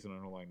like decent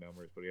underlying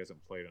numbers, but he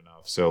hasn't played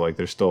enough. So like,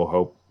 there's still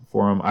hope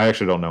for him. I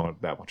actually don't know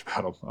that much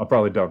about him. I'm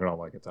probably dunking on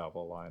like a top of the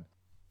line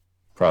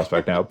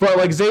prospect now. But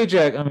like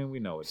Zajac, I mean, we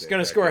know what he's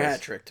going to score a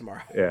hat trick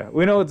tomorrow. Yeah,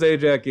 we know what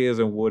Zajac is,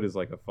 and Wood is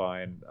like a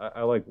fine.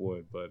 I like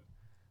Wood, but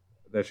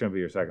that shouldn't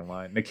be your second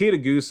line. Nikita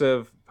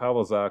Gusev,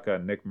 Pavel Zacha,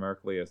 and Nick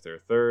Merkley as their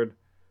third.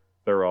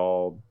 They're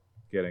all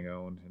getting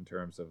owned in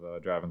terms of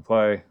driving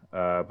play,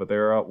 but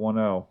they're out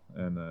 1-0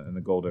 in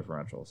the goal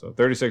differential. So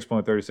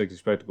 36.36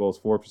 expected goals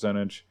for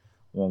percentage,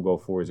 1 goal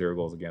for, 0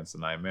 goals against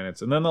in 9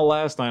 minutes. And then the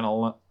last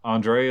 9,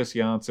 Andreas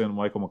Janssen,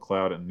 Michael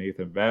McLeod, and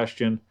Nathan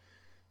Bastian.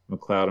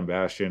 McLeod and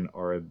Bastian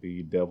are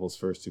the Devils'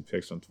 first 2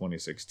 picks from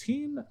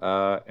 2016.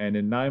 And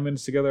in 9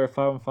 minutes together at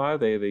 5-5,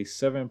 they have a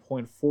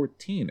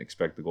 7.14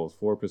 expected goals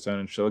for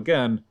percentage. So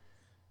again,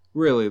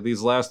 really,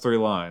 these last 3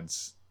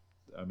 lines,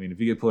 I mean, if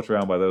you get pushed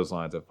around by those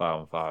lines at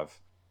 5-5,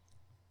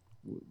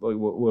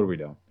 what are we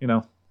doing?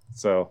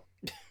 So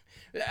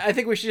I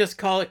think we should just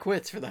call it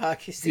quits for the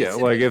hockey season.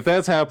 Yeah, like if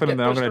that's happening,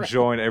 then I'm going to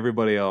join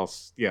everybody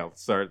else. Yeah,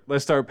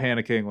 let's start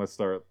panicking. Let's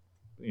start,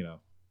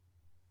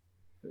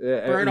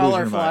 burn all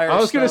our flyers. I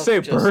was going to say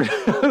burn.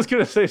 I was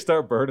going to say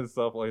start burning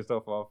stuff, light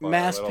stuff off.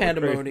 Mass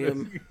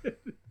pandemonium.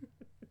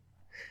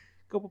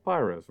 Couple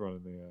pyros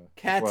running the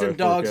cats and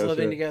dogs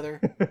living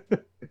together.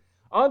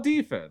 On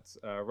defense,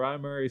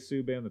 Ryan Murray,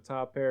 Subban, the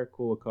top pair,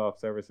 Kulikov,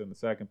 Severson, the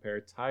second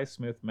pair, Ty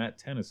Smith, Matt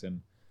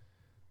Tennyson,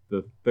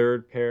 the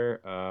third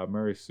pair,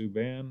 Murray,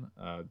 Subban,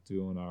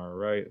 doing all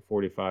right,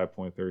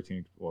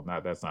 45.13. Well,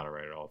 that's not all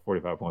right at all.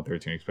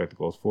 45.13 expected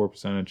goals for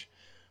percentage.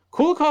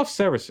 Kulikov,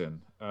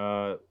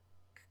 Severson,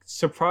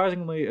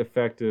 surprisingly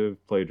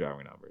effective play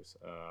driving numbers.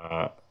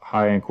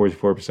 High end Corsi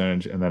for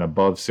percentage, and then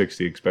above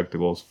 60 expected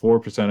goals for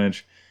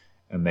percentage,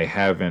 and they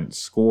haven't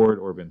scored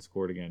or been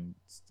scored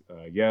against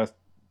yet.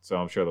 So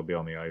I'm sure they'll be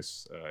on the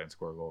ice and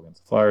score a goal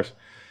against the Flyers.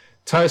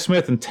 Ty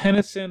Smith and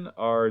Tennyson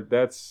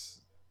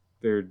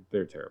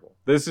they're terrible.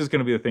 This is going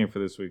to be the thing for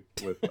this week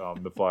with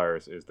the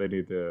Flyers is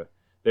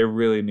they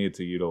really need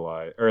to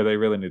utilize, or they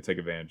really need to take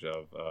advantage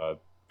of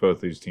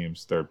both these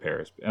teams' third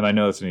pairs. And I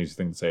know that's an easy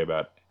thing to say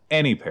about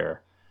any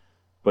pair,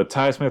 but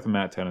Ty Smith and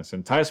Matt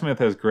Tennyson. Ty Smith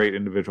has great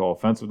individual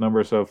offensive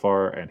numbers so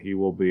far, and he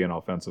will be an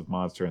offensive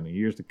monster in the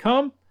years to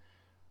come.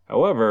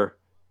 However,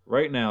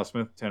 right now,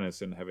 Smith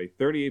Tennyson have a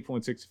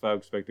 38.65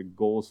 expected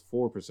goals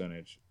for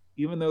percentage,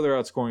 even though they're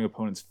outscoring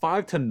opponents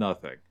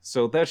 5-0.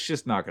 So that's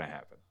just not going to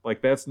happen.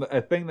 Like, that's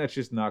a thing that's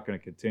just not going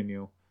to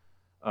continue.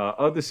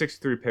 Of the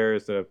 63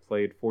 pairs that have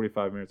played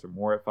 45 minutes or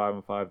more at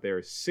 5-5, they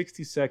are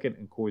 62nd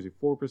in Corsi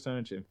for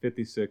percentage and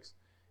 56th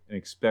in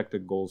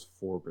expected goals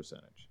for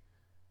percentage.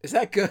 Is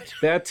that good?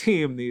 That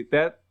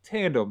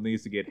tandem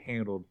needs to get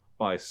handled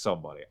by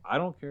somebody. I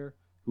don't care.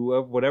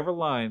 Whatever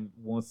line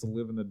wants to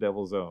live in the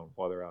Devil's zone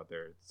while they're out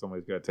there,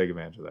 somebody's got to take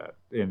advantage of that.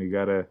 And you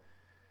got to...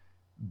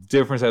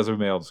 difference has been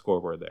made on the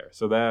scoreboard there.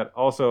 So that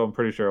also, I'm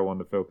pretty sure I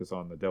wanted to focus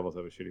on the Devils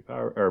have a shitty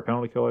power or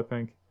penalty kill, I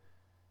think.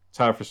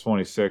 Tied for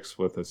 26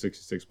 with a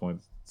 66.7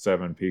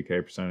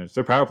 PK percentage.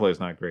 Their power play is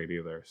not great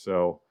either.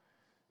 So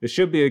this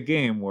should be a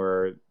game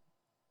where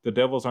the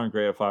Devils aren't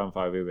great at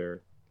 5-5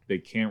 either. They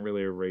can't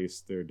really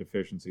erase their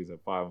deficiencies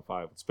at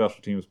 5-5 with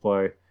special teams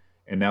play.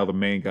 And now the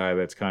main guy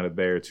that's kind of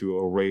there to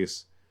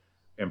erase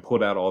and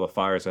put out all the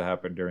fires that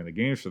happened during the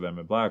games for them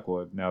at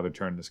Blackwood. Now they're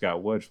turning to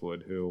Scott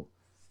Wedgwood, who...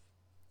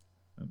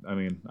 I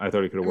mean, I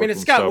thought he could have worked on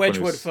Scott stuff.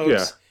 Wedgwood,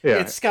 folks. Yeah.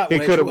 It's Scott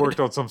Wedgwood. He could have Wedgwood. worked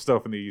on some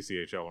stuff in the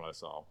ECHL when I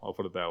saw him. I'll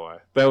put it that way.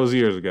 That was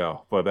years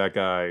ago. But that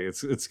guy,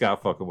 it's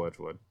Scott fucking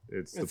Wedgwood.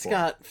 It's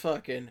Scott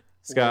fucking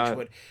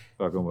Wedgwood.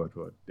 Fucking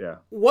Wedgwood. Yeah.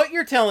 What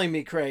you're telling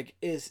me, Craig,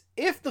 is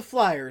if the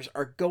Flyers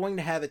are going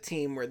to have a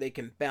team where they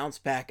can bounce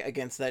back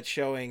against that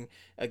showing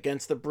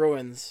against the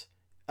Bruins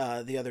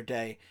the other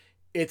day,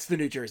 it's the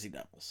New Jersey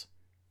Devils.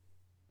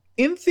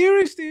 In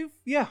theory, Steve,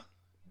 yeah.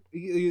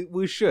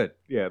 We should.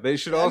 Yeah, they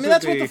should also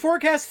that's what the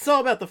forecast is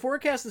all about. The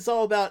forecast is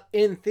all about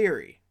in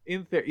theory.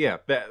 In theory, yeah.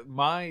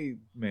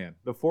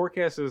 The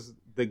forecast is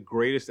the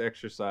greatest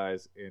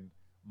exercise in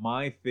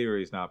my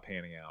theories not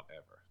panning out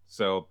ever.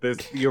 So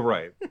you're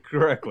right.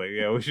 Correctly.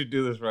 Yeah, we should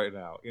do this right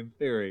now. In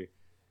theory,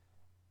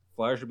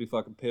 Flyers should be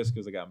fucking pissed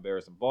because they got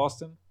embarrassed in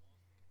Boston.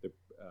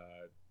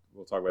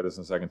 We'll talk about this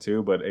in a second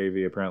too, but AV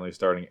apparently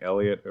starting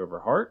Elliott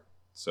over Hart.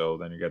 So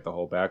then you get the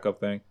whole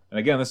backup thing. And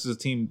again, this is a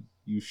team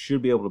you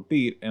should be able to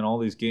beat, and all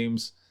these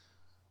games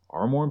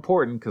are more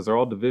important because they're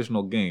all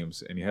divisional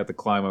games, and you have to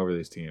climb over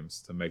these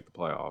teams to make the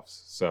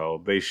playoffs.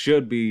 So they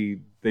should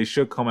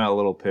come out a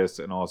little pissed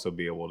and also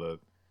be able to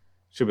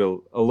should be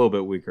a little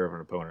bit weaker of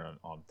an opponent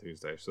on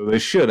Tuesday. So they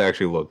should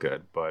actually look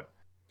good, but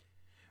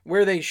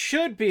where they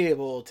should be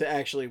able to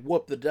actually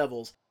whoop the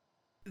Devils,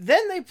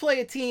 then they play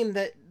a team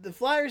that the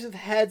Flyers have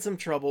had some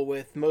trouble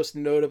with, most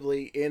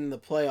notably in the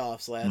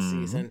playoffs last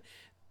season.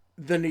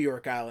 The New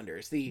York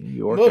Islanders, the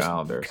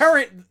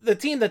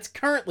team that's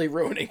currently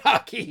ruining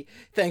hockey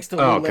thanks to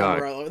Lou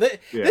Lamoriello.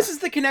 This is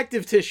the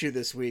connective tissue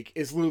this week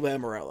is Lou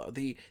Lamoriello,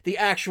 the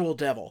actual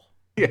devil.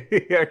 Yeah,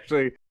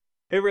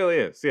 it really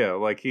is. Yeah,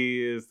 like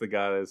he is the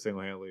guy that's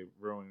single-handedly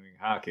ruining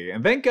hockey.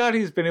 And thank God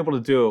he's been able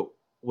to do it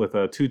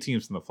with two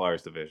teams in the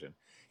Flyers division.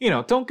 You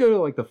know, don't go to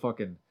like the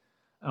fucking,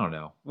 I don't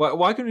know.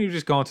 Why couldn't you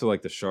just go into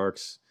like the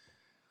Sharks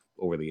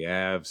or the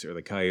Avs or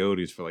the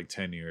Coyotes for like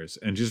 10 years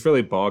and just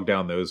really bog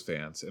down those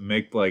fans and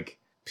make like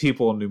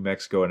people in New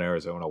Mexico and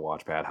Arizona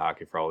watch bad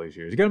hockey for all these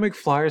years. You got to make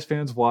Flyers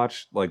fans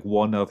watch like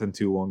 1-0,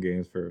 2-1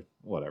 games for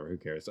whatever. Who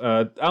cares?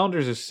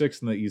 Islanders are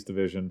 6th in the East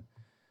Division,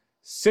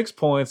 6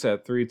 points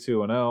at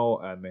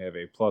 3-2-0, and they have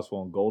a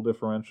 +1 goal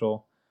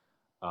differential.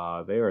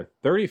 They are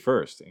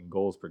 31st in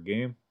goals per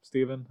game,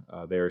 Steven.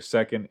 They are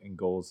 2nd in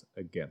goals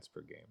against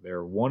per game. They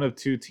are one of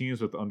 2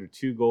 teams with under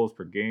 2 goals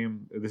per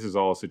game. This is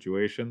all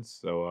situations.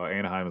 So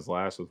Anaheim is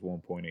last with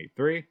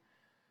 1.83.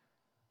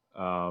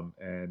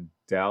 And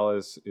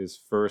Dallas is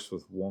first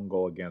with 1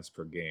 goal against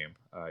per game,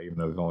 even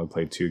though they've only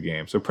played 2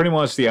 games. So pretty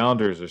much the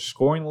Islanders are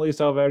scoring the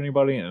least out of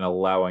anybody and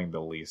allowing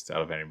the least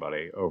out of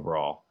anybody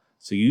overall.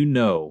 So you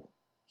know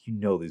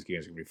these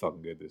games are going to be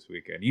fucking good this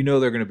weekend. You know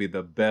they're going to be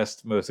the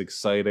best, most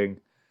exciting,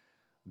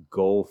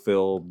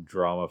 goal-filled,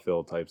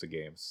 drama-filled types of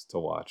games to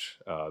watch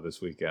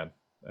this weekend.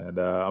 And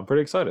I'm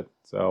pretty excited.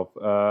 So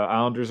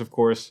Islanders, of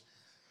course,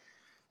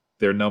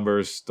 their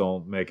numbers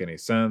don't make any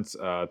sense.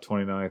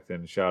 29th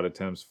in shot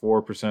attempts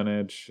for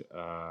percentage.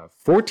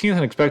 14th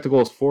in expected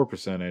goals for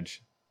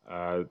percentage.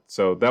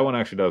 So that one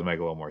actually does make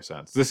a little more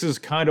sense. This is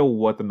kind of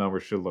what the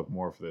numbers should look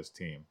more for this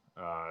team.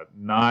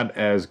 Not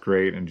as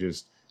great in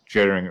just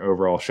generating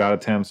overall shot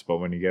attempts, but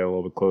when you get a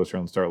little bit closer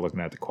and start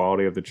looking at the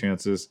quality of the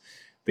chances,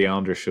 the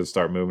Islanders should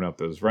start moving up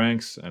those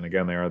ranks. And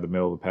again, they are the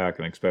middle of the pack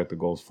in expected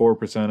goals for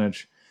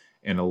percentage,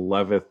 and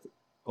 11th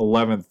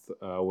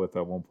with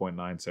a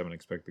 1.97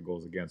 expected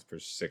goals against per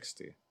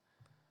 60.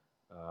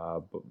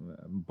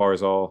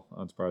 Barzal,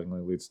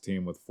 unsurprisingly, leads the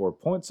team with 4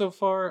 points so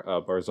far.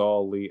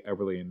 Barzal, Lee,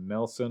 Eberle, and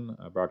Nelson.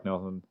 Brock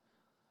Nelson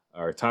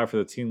are tied for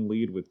the team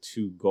lead with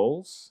 2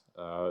 goals.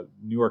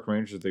 New York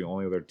Rangers are the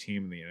only other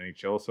team in the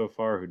NHL so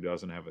far who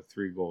doesn't have a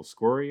 3-goal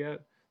scorer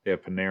yet. They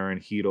have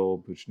Panarin,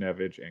 Hedl,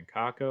 Buchnevich, and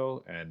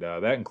Kakko, and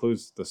that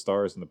includes the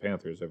Stars and the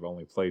Panthers. They've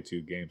only played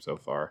 2 games so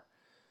far.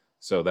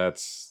 So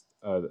that's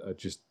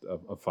just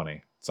a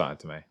funny sign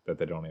to me that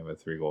they don't have a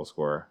 3-goal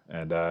scorer.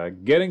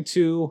 And getting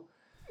to...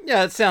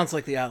 Yeah, it sounds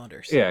like the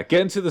Islanders. Yeah,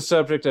 getting to the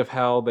subject of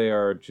how they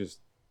are just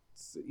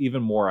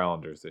even more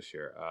Islanders this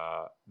year.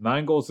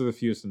 9 goals to the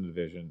fewest in the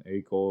division,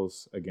 8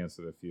 goals against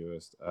the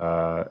fewest.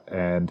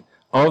 And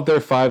of their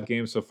 5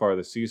 games so far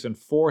this season,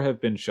 4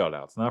 have been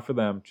shutouts. Not for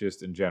them,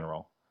 just in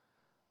general.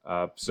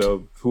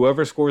 So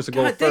whoever scores the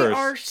goal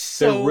first,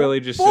 they're really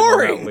just sitting on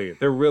that lead.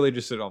 They're really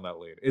just sitting on that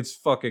lead. It's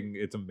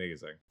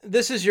amazing.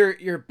 This is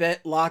your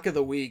bet lock of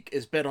the week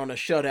is bet on a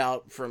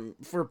shutout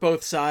for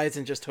both sides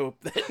and just hope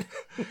that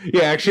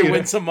actually you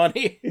win some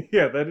money.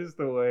 Yeah, that is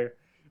the way.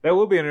 That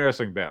would be an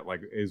interesting bet.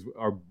 Like,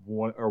 are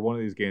one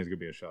of these games gonna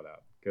be a shutout?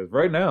 Because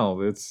right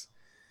now it's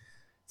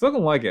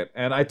looking like it.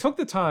 And I took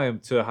the time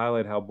to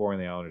highlight how boring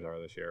the Islanders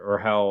are this year, or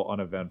how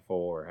uneventful,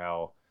 or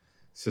how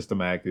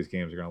systematic these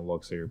games are going to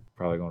look, so you're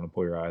probably going to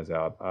pull your eyes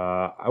out.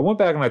 I went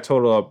back and I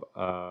totaled up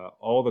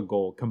all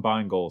the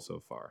combined goals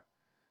so far.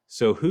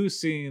 So who's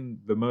seen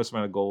the most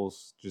amount of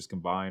goals just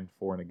combined,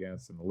 for and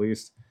against, and the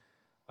least?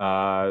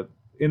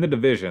 In the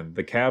division,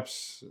 the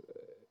Caps,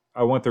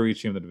 I went through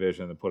each team in the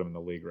division and put them in the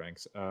league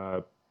ranks.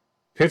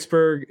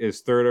 Pittsburgh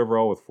is 3rd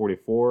overall with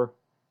 44.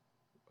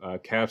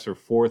 Caps are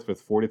 4th with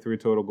 43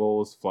 total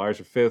goals. Flyers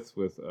are 5th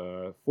with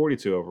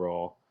 42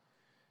 overall.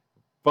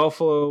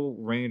 Buffalo,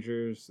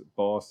 Rangers,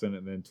 Boston,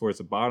 and then towards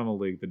the bottom of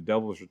the league, the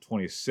Devils are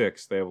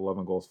 26. They have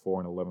 11 goals for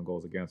and 11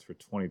 goals against for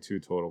 22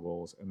 total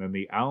goals. And then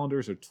the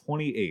Islanders are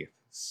 28th,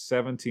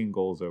 17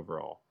 goals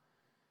overall.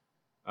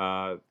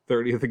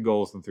 30th in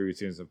goals, and 3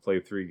 teams have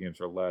played 3 games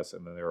or less,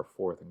 and then they are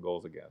 4th in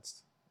goals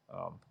against.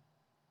 I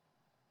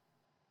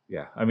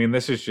mean,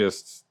 this is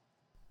just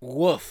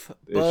woof.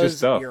 It's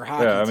just tough.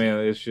 Yeah, I mean,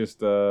 it's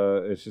just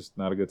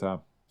not a good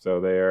time.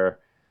 So they are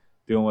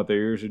doing what they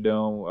usually do.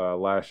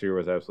 Last year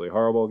was absolutely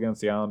horrible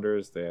against the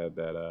Islanders. They had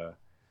that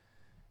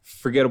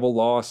forgettable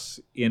loss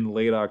in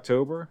late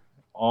October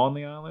on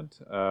the island.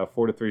 4-3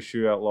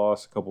 shootout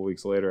loss a couple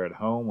weeks later at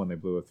home when they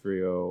blew a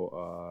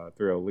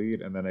 3-0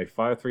 lead. And then a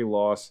 5-3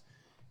 loss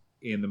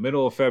in the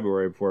middle of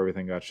February before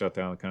everything got shut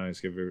down. Kind of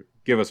just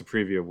give us a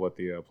preview of what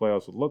the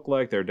playoffs would look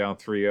like. They're down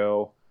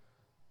 3-0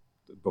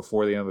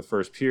 before the end of the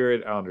first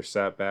period. Islanders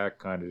sat back,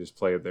 kind of just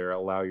played their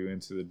allow you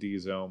into the D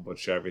zone, but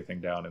shut everything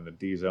down in the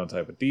D zone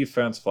type of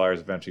defense. Flyers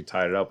eventually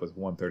tied it up with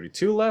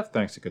 1:32 left,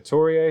 thanks to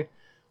Couturier.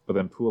 But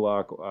then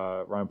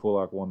Ryan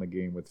Pulock won the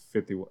game with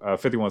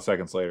 51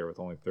 seconds later with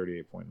only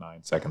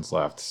 38.9 seconds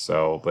left.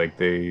 So like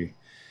they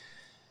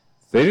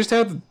just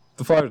had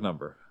the Flyers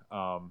number.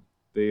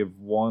 They've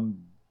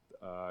won,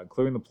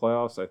 including the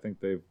playoffs, I think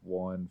they've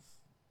won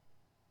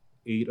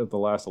 8 of the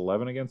last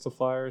 11 against the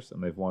Flyers,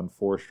 and they've won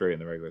 4 straight in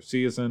the regular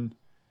season.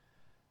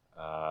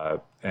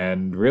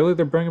 And really,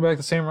 they're bringing back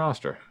the same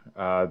roster.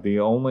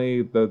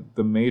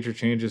 The major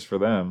changes for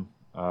them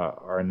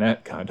are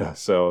net, kind of.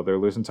 So they're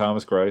losing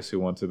Thomas Greiss, who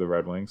went to the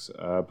Red Wings,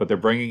 but they're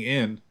bringing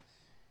in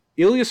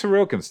Ilya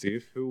Sorokin,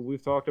 Steve, who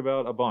we've talked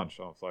about a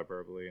bunch on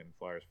Flyperbole and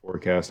Flyers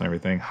Forecast and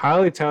everything.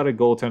 Highly touted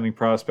goaltending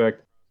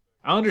prospect.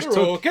 Islanders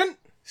took him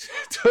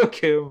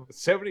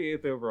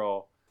 78th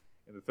overall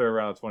in the 3rd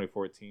round of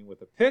 2014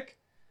 with a pick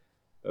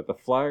that the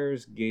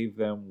Flyers gave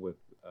them with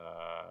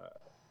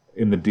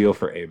in the deal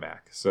for AMAC.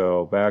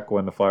 So back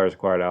when the Flyers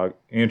acquired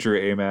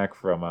Andrew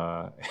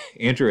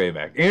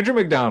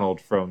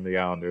McDonald from the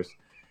Islanders,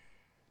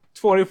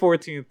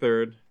 2014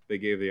 third, they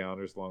gave the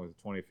Islanders along with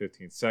the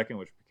 2015 second,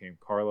 which became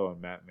Carlo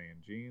and Matt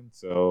Mangine.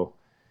 So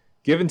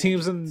giving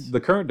teams in the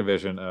current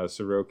division,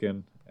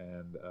 Sorokin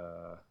and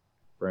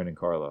Brandon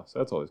Carlo. So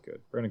that's always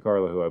good. Brandon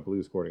Carlo, who I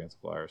believe scored against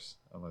the Flyers,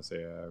 unless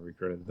they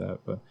recredited that.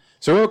 But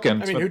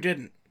Sorokin. I mean, who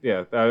didn't?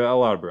 Yeah, a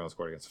lot of Bruins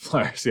scored against the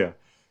Flyers, yeah.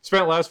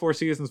 Spent last 4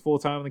 seasons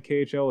full-time in the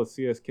KHL with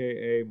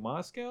CSKA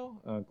Moscow,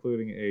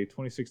 including a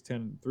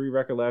 26-10-3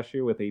 record last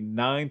year with a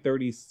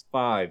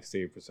 .935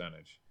 save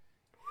percentage,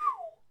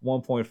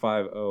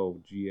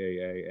 1.50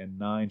 GAA, and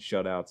 9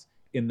 shutouts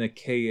in the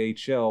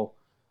KHL.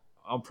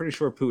 I'm pretty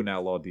sure Putin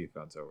outlawed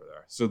defense over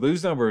there. So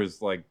those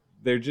numbers, like,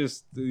 they're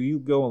just, you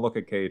go and look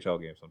at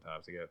KHL games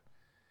sometimes to get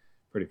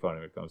pretty funny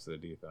when it comes to the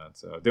defense.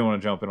 So didn't want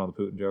to jump in on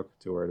the Putin joke.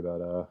 Too worried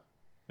about,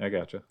 I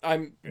gotcha.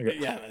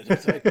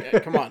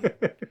 Come on.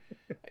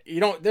 You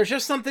don't, there's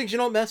just some things you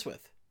don't mess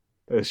with.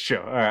 That's true.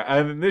 All right.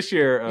 And then this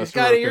year, he's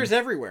got ears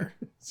everywhere.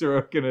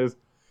 Sorokin is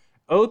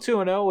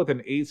 0-2-0 with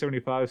an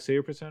 .875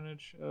 save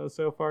percentage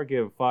so far.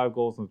 Gave 5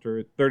 goals and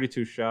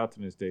 32 shots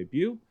in his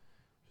debut.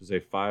 Was a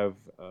 5-0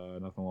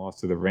 loss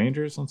to the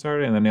Rangers on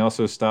Saturday, and then he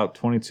also stopped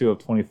 22 of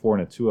 24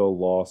 in a 2-0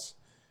 loss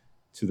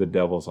to the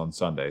Devils on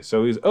Sunday.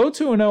 So he's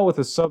 0-2-0 with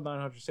a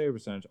sub-900 save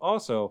percentage.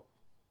 Also,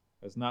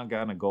 has not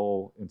gotten a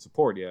goal in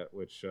support yet,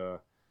 which if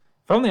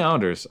I'm the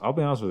Islanders, I'll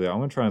be honest with you, I'm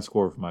going to try and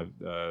score for my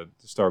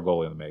star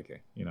goalie in the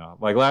making. You know,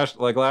 like last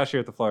year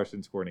if the Flyers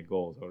didn't score any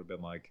goals, I would have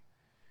been like,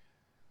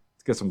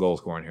 let's get some goal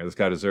scoring here. This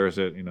guy deserves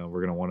it. You know,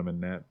 we're going to want him in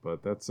net.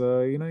 But that's,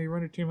 you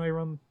run your team how you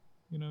run.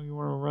 You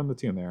want to run the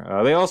team there.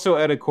 They also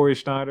added Corey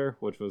Schneider,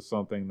 which was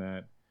something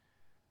that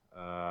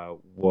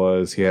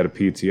he had a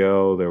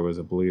PTO. There was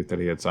a belief that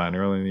he had signed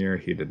early in the year.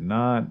 He did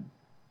not.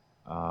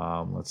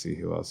 Let's see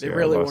who else. They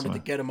really wanted to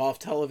get him off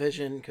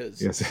television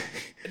because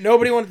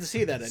nobody wanted to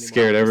see that anymore.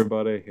 Scared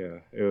everybody. Yeah,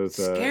 it was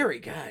scary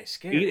guy.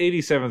 Scary.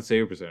 887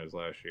 save percentage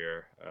last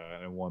year,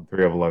 and won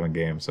 3 of 11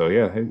 games. So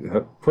yeah,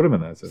 put him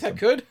in that system. Is that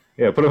good?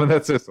 Yeah, put him in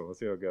that system. Let's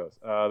see how it goes.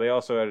 They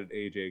also added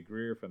AJ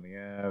Greer from the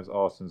Avs,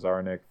 Austin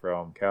Czarnik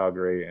from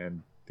Calgary,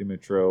 and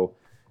Dmytro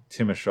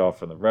Timashov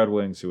from the Red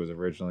Wings, who was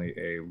originally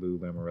a Lou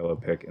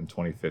Lamoriello pick in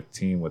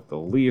 2015 with the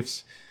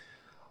Leafs.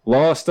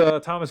 Lost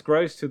Thomas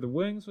Greiss to the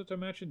Wings, which I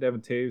mentioned.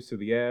 Devin Taves to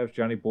the Avs.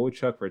 Johnny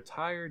Boychuk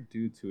retired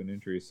due to an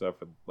injury he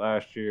suffered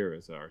last year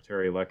as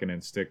Arturi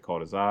Lehkonen stick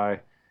caught his eye.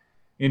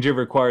 Injury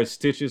required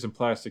stitches and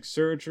plastic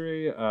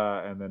surgery,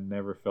 and then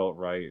never felt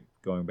right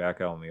going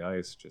back out on the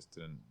ice. Just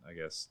didn't, I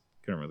guess,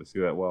 couldn't really see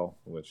that well,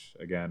 which,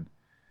 again,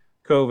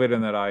 COVID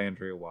and that eye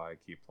injury, why I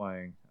keep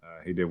playing.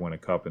 He did win a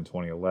cup in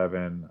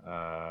 2011.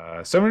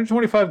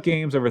 725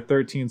 games over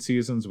 13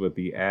 seasons with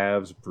the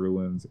Avs,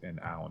 Bruins, and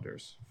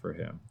Islanders for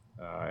him.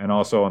 And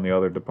also on the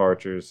other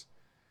departures,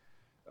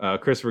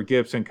 Christopher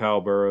Gibson,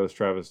 Kyle Burrows,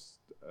 Travis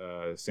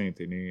St.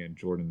 Denis, and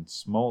Jordan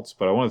Smoltz.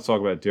 But I want to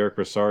talk about Derek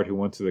Brassard, who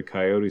went to the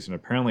Coyotes and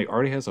apparently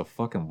already has a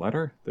fucking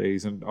letter.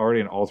 He's already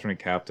an alternate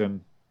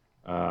captain.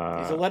 He's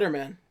a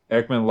letterman.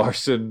 Ekman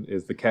Larson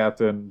is the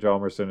captain.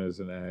 Hjalmarsson is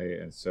an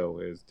A, and so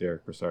is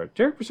Derek Brassard.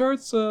 Derek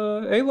Brassard's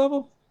A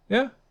level?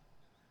 Yeah.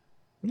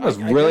 He must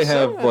really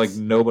have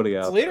nobody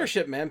out. It's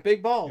leadership, man.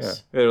 Big balls. Yeah.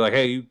 They're like,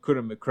 hey, you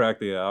couldn't crack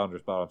the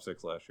Islanders bottom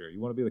 6 last year.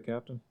 You want to be the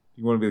captain?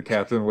 You want to be the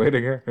captain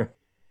waiting here?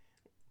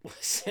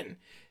 Listen,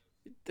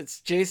 it's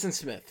Jason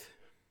Smith.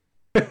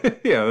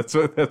 Yeah, that's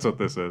what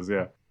this is.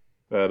 Yeah,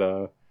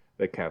 that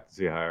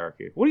captaincy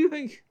hierarchy. What do you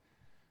think?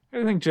 What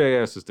do you think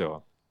JS is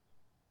doing?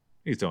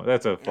 He's doing.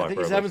 That's a fly. I think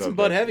he's having some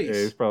Bud Heavies.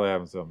 Yeah, he's probably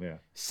having some. Yeah,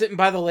 sitting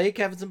by the lake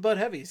having some Bud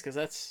Heavies because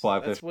that's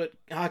what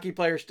hockey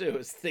players do.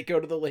 Is they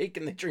go to the lake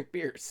and they drink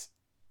beers.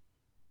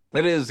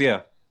 It is,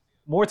 yeah.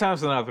 More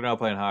times than not, if they're not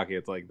playing hockey,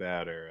 it's like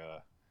that, or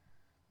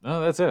no,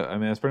 that's it. I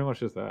mean, it's pretty much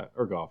just that,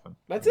 or golfing.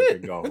 That's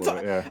it.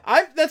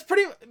 That's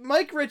pretty.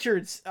 Mike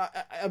Richards.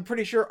 I'm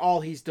pretty sure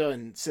all he's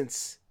done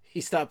since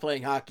he stopped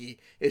playing hockey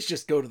is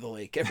just go to the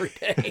lake every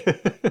day.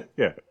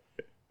 Yeah.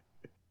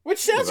 Which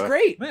sounds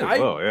great.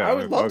 I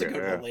would love to go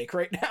to the lake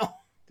right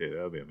now. Dude,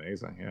 that would be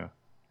amazing. Yeah.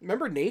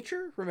 Remember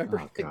nature? Remember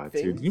God,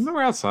 things? dude. You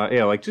remember outside?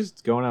 Yeah, like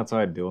just going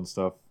outside and doing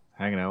stuff.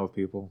 Hanging out with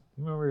people.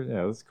 You remember?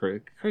 Yeah, it was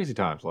crazy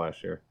times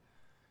last year.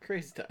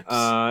 Crazy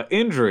times.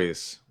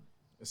 Injuries.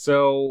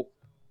 So,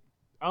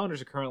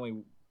 Islanders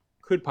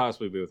could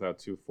possibly be without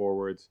 2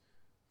 forwards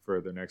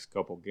for the next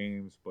couple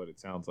games, but it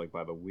sounds like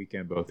by the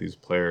weekend, both these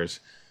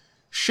players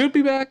should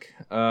be back.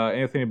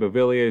 Anthony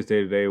Beauvillier is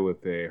day-to-day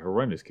with a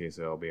horrendous case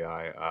of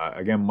LBI.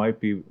 Again,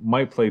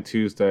 might play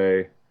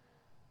Tuesday,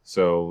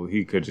 so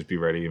he could just be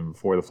ready even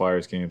before the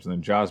Flyers games. And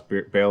then Josh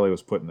Bailey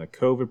was put in the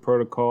COVID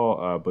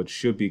protocol, but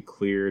should be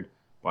cleared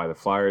by the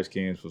Flyers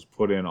games, was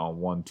put in on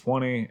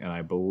 120. And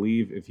I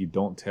believe if you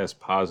don't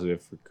test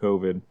positive for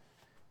COVID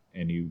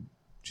and you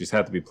just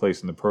have to be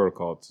placed in the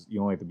protocol,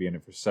 you only have to be in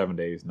it for 7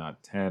 days,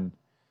 not 10.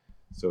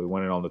 So he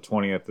went in on the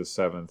 20th to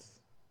 7th.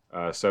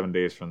 7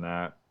 days from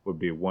that would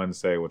be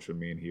Wednesday, which would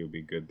mean he would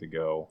be good to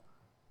go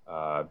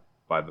by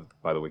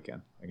the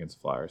weekend against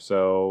the Flyers.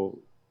 So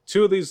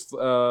 2 of these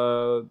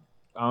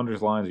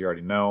Islanders lines you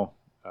already know.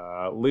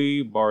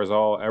 Lee,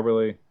 Barzal,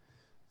 Eberle,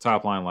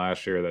 top line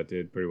last year that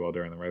did pretty well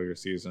during the regular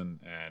season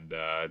and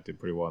did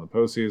pretty well in the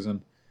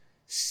postseason.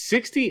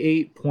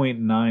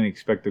 68.9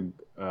 expected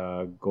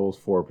goals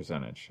for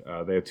percentage.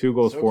 They have 2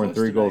 goals for and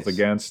 3 goals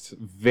against.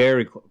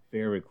 Very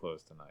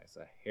close to nice.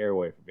 A hair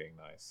away from being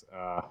nice.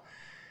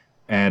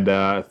 And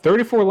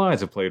 34 lines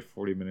have played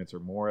 40 minutes or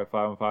more at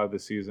 5-5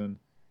 this season.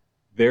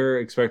 Their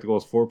expected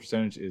goals for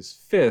percentage is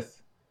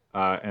 5th.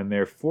 And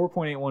their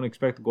 4.81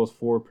 expected goals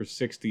for per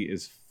 60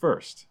 is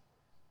 1st.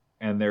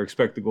 And their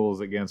expected goals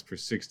against per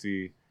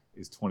 60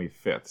 is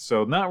 25th.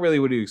 So not really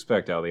what you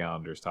expect out of the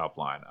Islanders' top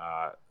line.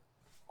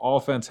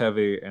 Offense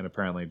heavy and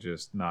apparently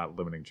just not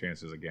limiting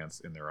chances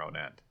against in their own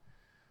end.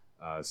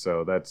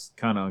 So that's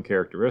kind of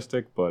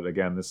uncharacteristic. But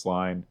again, this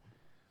line,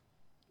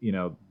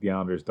 the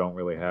Islanders don't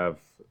really have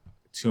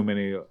too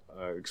many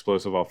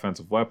explosive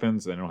offensive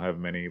weapons. They don't have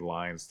many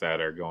lines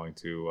that are going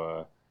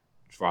to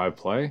drive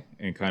play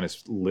and kind of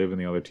live in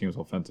the other team's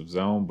offensive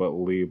zone. But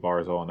Lee,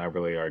 Barzal, and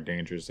Eberle are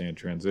dangerous in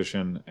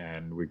transition,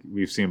 and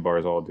we've seen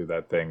Barzal do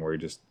that thing where he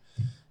just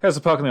has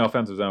the puck in the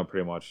offensive zone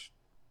pretty much,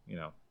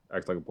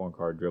 act like a point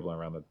guard dribbling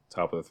around the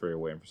top of the 3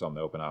 waiting for something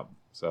to open up.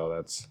 So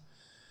that's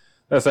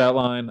that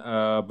line.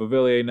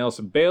 Beauvillier,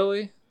 Nelson,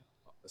 Bailey,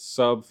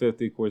 sub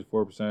 50 quarters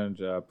for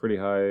percentage, pretty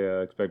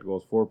high expected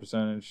goals for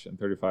percentage in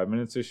 35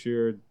 minutes this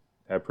year.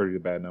 Had pretty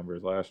bad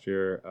numbers last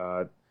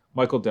year.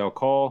 Michael Del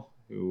Call,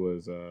 who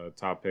was a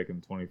top pick in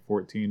the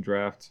 2014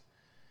 draft.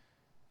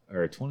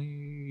 Or I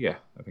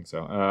think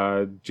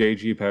so.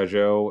 J.G.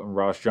 Pajot and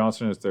Ross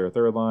Johnson is their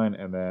 3rd line,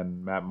 and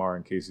then Matt Marr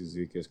and Casey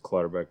Zikas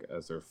Clutterbeck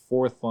as their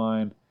 4th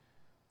line,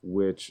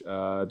 which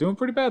doing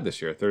pretty bad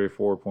this year.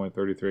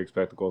 34.33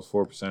 expected goals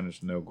for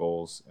percentage, no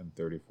goals in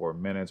 34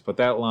 minutes. But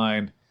that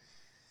line,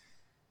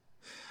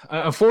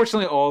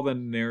 Unfortunately, all the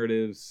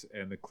narratives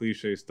and the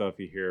cliche stuff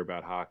you hear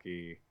about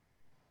hockey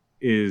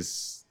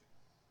is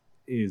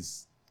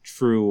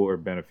true or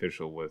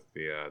beneficial with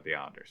the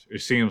Islanders.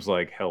 It seems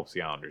like helps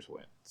the Islanders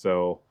win.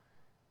 So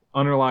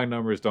underlying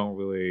numbers don't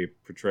really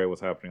portray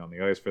what's happening on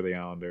the ice for the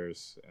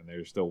Islanders, and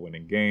they're still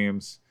winning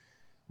games.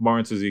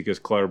 Martin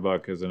Cizikas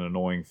Clutterbuck is an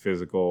annoying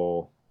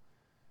physical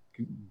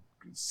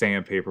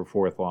sandpaper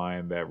fourth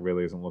line that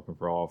really isn't looking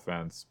for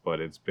offense,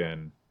 but it's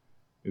been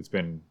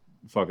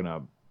fucking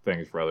up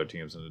things for other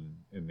teams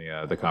in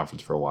the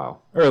conference for a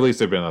while, or at least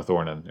they've been a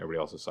thorn in everybody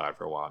else's side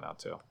for a while now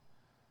too.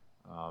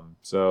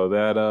 So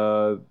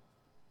that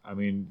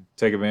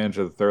take advantage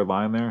of the third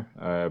line there.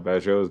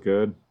 Baggio is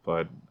good,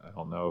 but I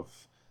don't know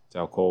if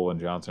Tal Cole and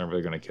Johnson are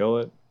really going to kill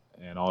it.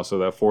 And also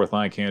that fourth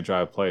line can't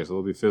drive play, so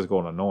it'll be physical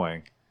and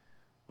annoying.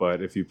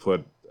 But if you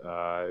put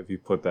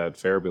that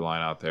Farabee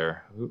line out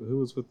there, who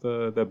was with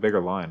that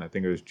bigger line? I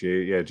think it was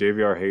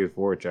JVR, Hayes,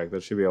 Voracek.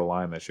 That should be a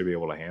line that should be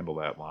able to handle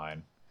that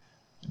line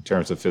in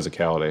terms of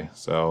physicality.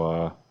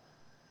 So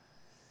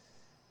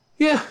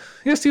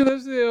Steve,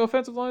 there's the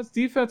offensive lines.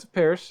 Defensive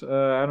pairs: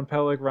 Adam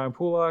Pelech, Ryan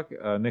Pulock,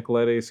 Nick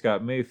Leddy,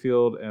 Scott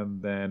Mayfield,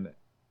 and then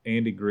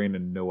Andy Green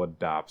and Noah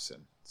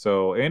Dobson.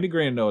 So Andy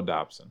Green and Noah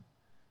Dobson.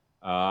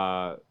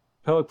 Pelech,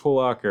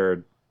 Pulock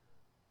are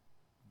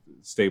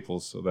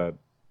staples, so that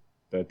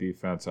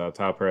defense.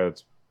 Top pair,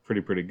 that's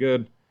pretty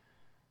good.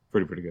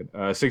 Pretty good.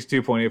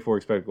 62.84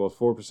 expected goals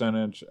for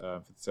percentage,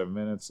 57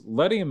 minutes.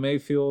 Leddy and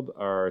Mayfield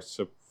are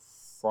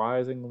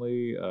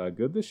surprisingly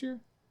good this year.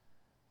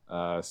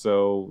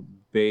 So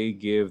they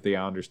give the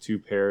Islanders two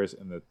pairs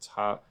in the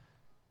top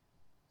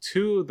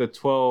two of the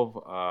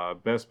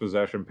 12 best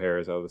possession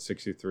pairs out of the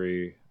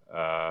 63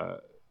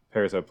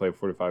 pairs that played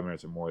 45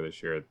 minutes or more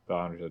this year. The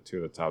Islanders have two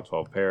of the top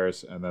 12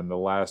 pairs. And then the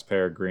last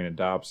pair, Green and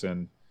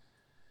Dobson,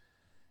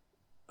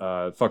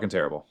 fucking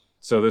terrible.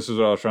 So this is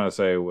what I was trying to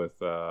say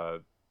with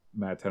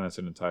Matt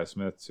Tennyson and Ty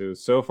Smith too.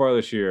 So far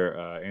this year,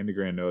 Andy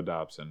Green and Noah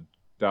Dobson.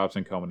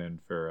 Dobson coming in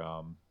for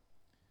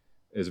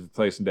is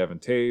replacing Devin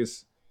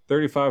Tays.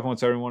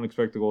 35.71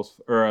 expected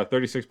goals, or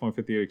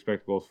 36.58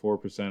 expected goals for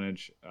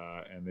percentage,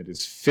 and it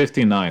is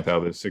 59th out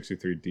of the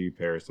 63 D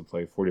pairs to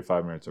play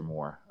 45 minutes or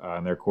more,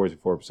 and their Corsi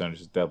for percentage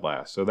is dead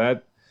last. So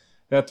that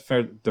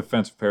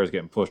defensive pair is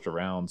getting pushed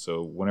around.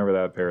 So whenever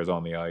that pair is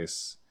on the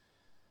ice,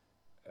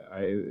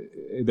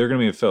 they're going to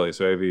be in Philly.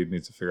 So AV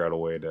needs to figure out a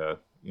way to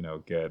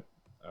get,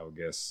 I would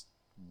guess,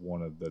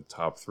 one of the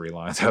top three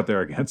lines out there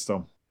against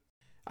them.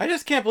 I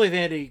just can't believe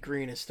Andy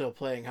Green is still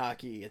playing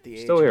hockey at the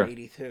age of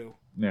 82.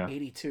 Yeah.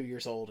 82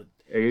 years old.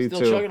 82.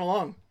 Still chugging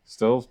along.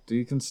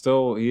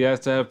 He has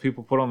to have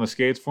people put on the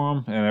skates for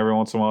him, and every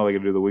once in a while they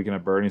can do the Weekend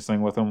at Bernie's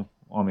thing with him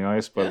on the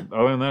ice. But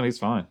other than that, he's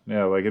fine.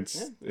 Yeah, like it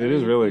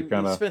is really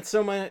kind of. He spent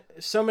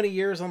so many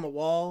years on the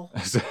wall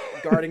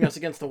guarding us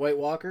against the White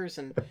Walkers,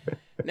 and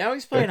now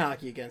he's playing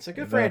hockey again. So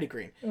good for Andy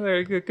Green.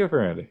 Good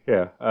for Andy.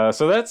 Yeah.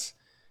 So that's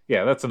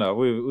enough.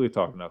 We've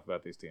talked enough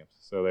about these teams.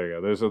 So there you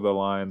go. Those are the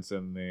lines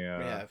in the.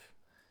 We have.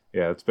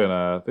 Yeah, it's been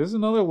there's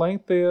another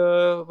lengthy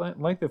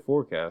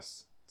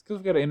forecast. It's because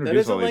we got to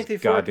introduce all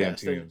these goddamn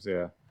teams.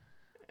 Yeah,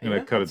 I'm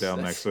gonna cut it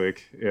down next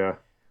week. Yeah,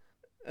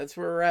 that's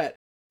where we're at.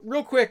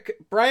 Real quick,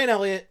 Brian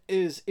Elliott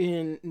is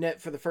in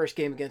net for the first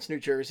game against New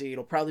Jersey.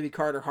 It'll probably be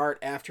Carter Hart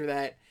after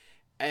that,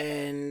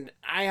 and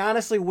I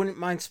honestly wouldn't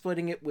mind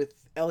splitting it with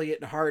Elliott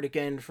and Hart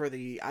again for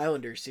the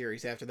Islanders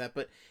series after that.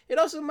 But it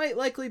also might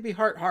likely be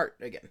Hart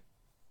again.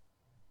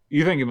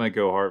 You think it might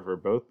go hard for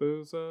both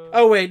those?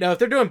 Oh wait, no. If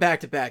they're doing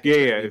back to back,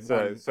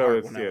 Tuesday, so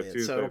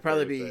it'll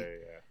probably be a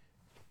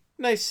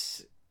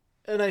nice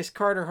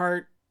Carter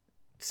Hart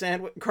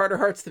sandwich. Carter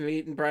Hart's the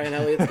meat and Brian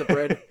Elliott's the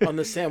bread on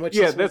the sandwich.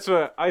 Yeah, that's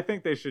what I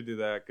think they should do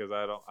that because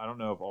I don't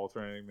know if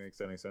alternating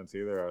makes any sense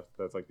either.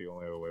 That's like the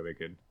only other way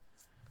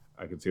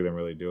I could see them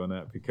really doing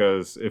that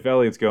because if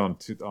Elliott's going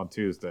on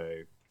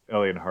Tuesday,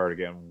 Elliott and Hart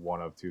again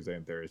one of Tuesday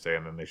and Thursday,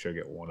 and then they should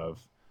get one of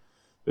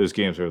those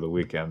games over the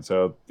weekend.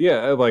 So,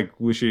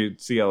 we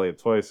should see Elliott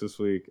twice this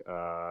week.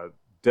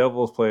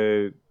 Devils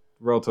play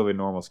relatively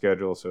normal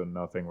schedule, so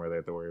nothing where they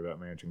have to worry about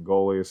managing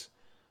goalies.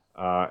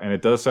 And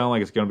it does sound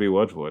like it's going to be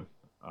Wedgwood.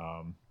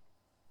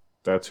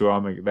 That's who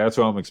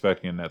I'm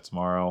expecting in net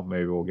tomorrow.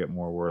 Maybe we'll get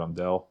more word on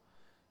Dell.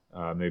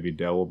 Maybe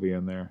Dell will be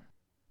in there.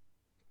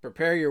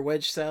 Prepare your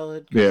wedge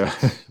salad. Yeah.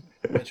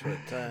 Wedgwood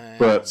time.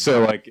 But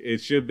so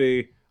it should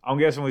be. I'm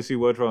guessing we see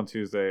Wedgwood on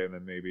Tuesday and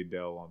then maybe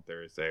Dell on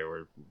Thursday,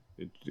 or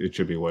it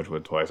should be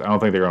Wedgwood twice. I don't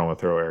think they're going to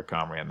throw Eric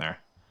Comrie in there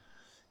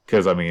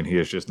because, he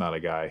is just not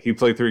a guy. He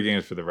played 3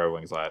 games for the Red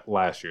Wings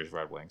last year's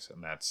Red Wings,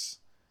 and that's,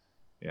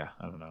 I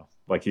don't know.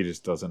 He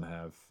just doesn't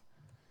have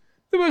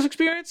the most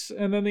experience.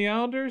 And then the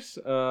Islanders,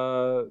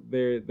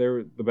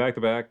 the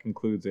back-to-back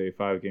includes a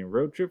 5-game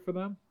road trip for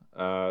them.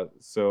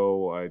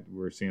 So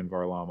we're seeing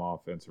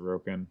Varlamov and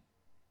Sorokin.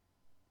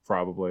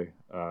 Probably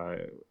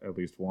at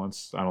least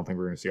once. I don't think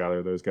we're going to see either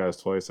of those guys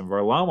twice. And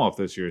Varlamov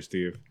this year,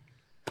 Steve,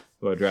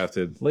 who I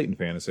drafted late in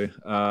fantasy,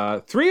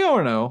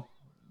 3-0-0,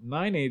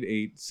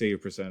 988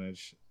 save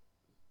percentage,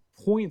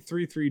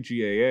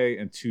 .33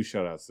 GAA, and 2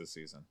 shutouts this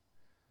season.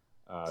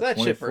 So that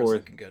shit bird's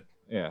looking good.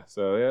 Yeah,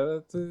 so yeah,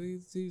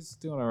 he's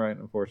doing all right,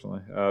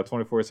 unfortunately.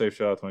 24 safe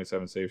shutout,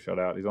 27 safe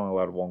shutout. He's only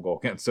allowed 1 goal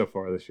against so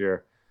far this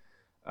year.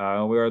 We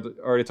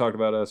already talked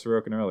about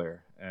Sorokin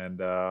earlier, and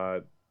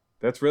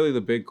that's really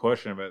the big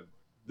question about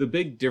the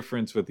big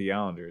difference with the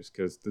Islanders,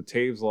 because the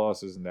Taves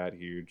loss isn't that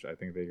huge. I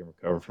think they can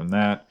recover from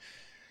that.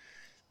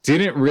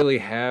 Didn't really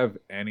have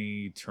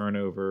any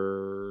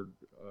turnover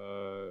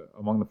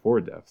among the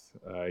forward depth.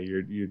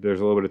 There's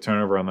a little bit of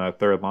turnover on that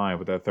third line,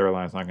 but that third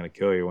line's not going to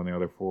kill you when the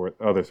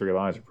other 3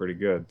 lines are pretty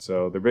good.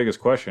 So the biggest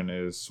question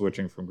is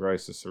switching from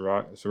Greiss to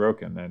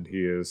Sorokin, and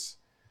he is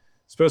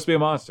supposed to be a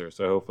monster.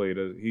 So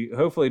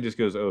hopefully he just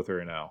goes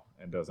 0-3-0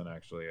 and doesn't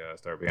actually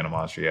start being a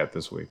monster yet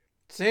this week.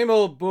 Same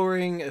old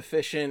boring,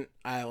 efficient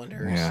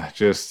Islanders. Yeah,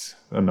 just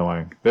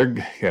annoying.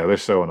 They're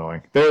so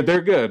annoying.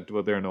 They're good,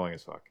 but they're annoying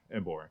as fuck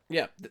and boring.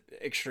 Yeah,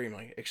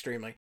 extremely,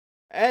 extremely.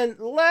 And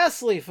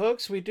lastly,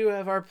 folks, we do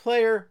have our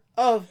Player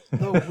of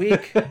the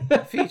Week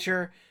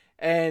feature.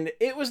 And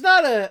it was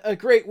not a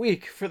great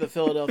week for the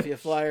Philadelphia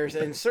Flyers,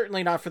 and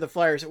certainly not for the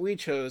Flyers that we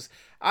chose.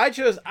 I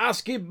chose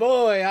Oskar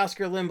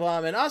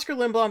Lindblom, and Oskar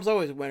Lindblom's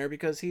always a winner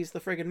because he's the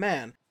friggin'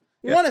 man.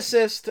 Yeah. 1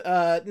 assist,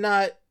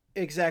 not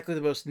exactly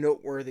the most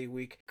noteworthy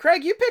week.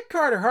 Craig, you picked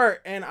Carter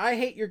Hart, and I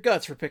hate your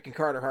guts for picking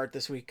Carter Hart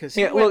this week because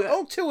he went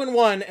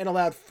 0-2-1 and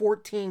allowed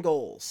 14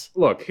 goals.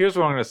 Look, here's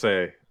what I'm going to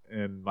say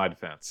in my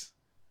defense.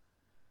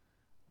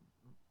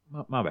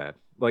 My bad.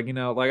 My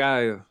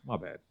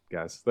bad,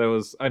 guys.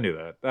 I knew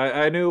that.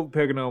 I knew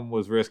picking him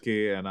was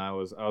risky, and I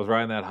was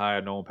riding that high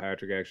on Nolan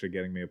Patrick actually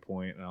getting me a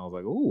point, and I was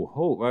like,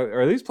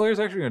 are these players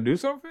actually going to do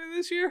something for me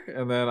this year?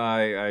 And then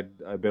I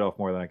bit off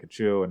more than I could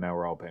chew, and now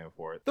we're all paying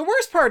for it. The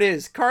worst part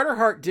is Carter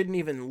Hart didn't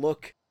even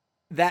look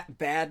that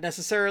bad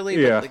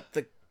necessarily,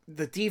 but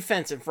the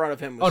defense in front of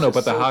him was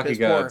but the hockey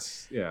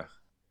gods,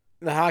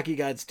 the hockey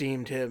gods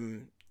deemed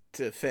him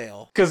to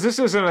fail, because this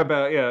isn't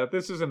about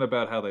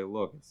how they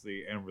look, it's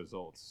the end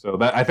results. So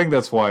I think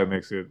that's why it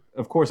makes it.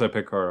 Of course I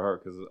picked Carter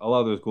Hart because a lot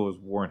of those goals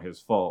weren't his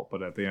fault,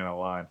 but at the end of the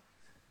line,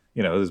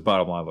 his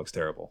bottom line looks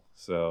terrible.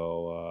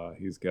 So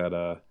he's got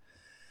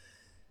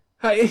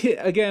I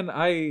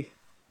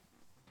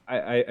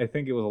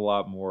think it was a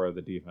lot more of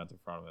the defense in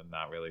front of him,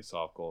 not really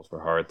soft goals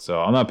for Hart.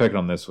 So I'm not picking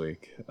him this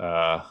week.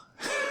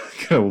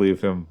 Gonna leave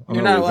him.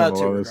 You're not allowed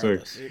to this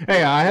week.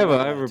 Hey, I have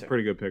a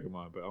pretty good pick in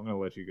mind, but I'm gonna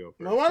let you go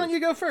first. Well, why don't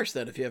you go first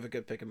then, if you have a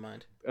good pick in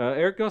mind?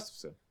 Erik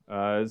Gustafsson.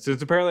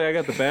 Since apparently I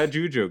got the bad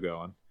juju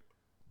going,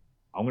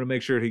 I'm gonna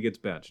make sure he gets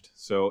benched.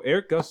 So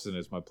Erik Gustafsson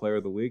is my player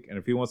of the week, and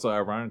if he wants to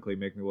ironically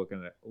make me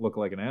look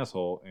like an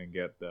asshole and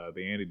get the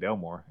Andy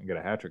Delmore and get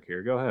a hat trick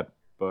here, go ahead.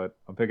 But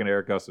I'm picking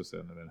Erik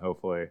Gustafsson, and then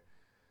hopefully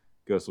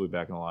Ghost will be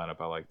back in the lineup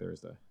by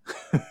Thursday.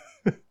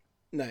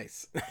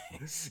 Nice.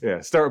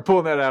 Yeah, start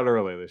pulling that out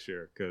early this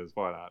year, because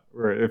why not?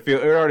 It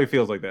already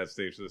feels like that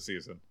stage of the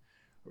season.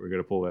 We're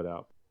going to pull that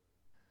out.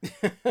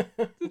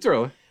 It's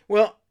early.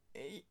 Well,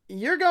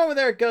 you're going with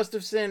Erik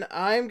Gustafsson.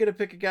 I'm going to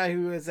pick a guy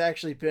who has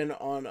actually been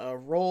on a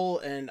roll,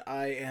 and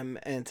I am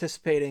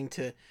anticipating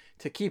to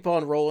keep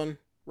on rolling.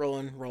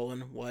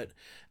 What?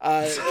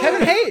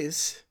 Kevin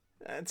Hayes.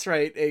 That's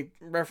right, a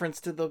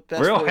reference to the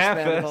best voice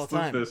band of all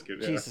time. Biscuit,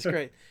 yeah. Jesus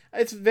Christ.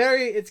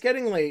 It's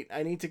getting late.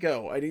 I need to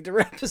go. I need to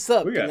wrap this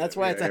up. And that's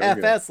why it's a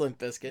half-ass Limp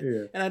Bizkit.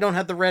 Yeah. And I don't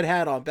have the red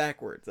hat on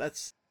backwards.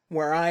 That's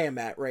where I am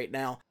at right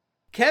now.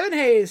 Kevin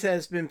Hayes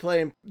has been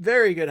playing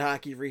very good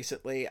hockey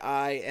recently.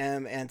 I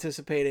am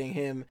anticipating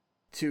him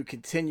to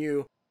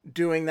continue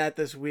doing that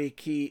this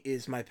week. He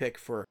is my pick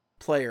for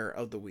Player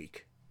of the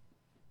Week.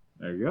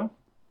 There you go.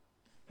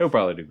 He'll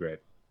probably do great.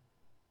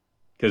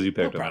 Because you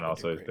picked him, and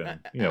also he's been,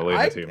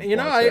 leading the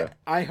team.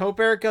 I hope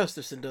Erik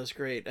Gustafsson does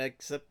great.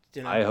 Except,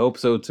 I hope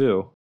so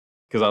too,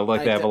 because I'd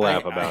like to have a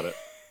laugh about it.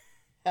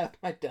 Have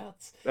my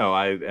doubts. Oh,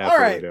 I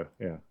absolutely do.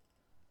 Yeah.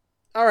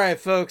 All right,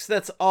 folks,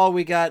 that's all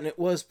we got, and it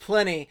was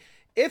plenty.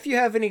 If you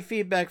have any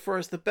feedback for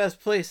us, the best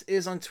place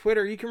is on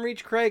Twitter. You can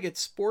reach Craig at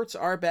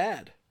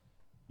SportsAreBad.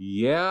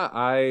 Yeah,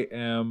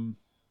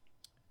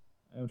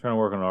 I'm trying to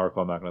work on an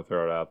article. I'm not going to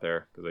throw it out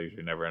there because I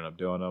usually never end up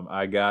doing them.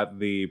 I got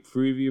the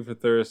preview for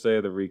Thursday,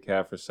 the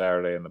recap for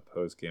Saturday, and the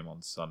post game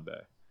on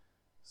Sunday.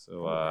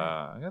 So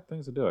I got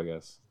things to do, I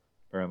guess.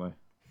 Apparently,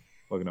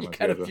 looking at my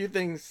schedule. I got a few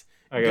things.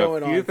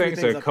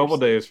 A couple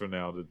days from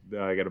now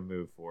that I got to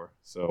move for.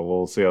 So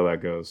we'll see how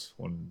that goes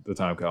when the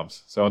time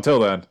comes. So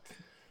until then,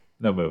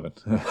 no moving.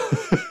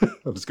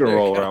 I'm just going to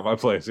roll around my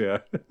place. Yeah.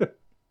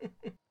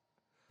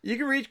 You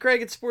can reach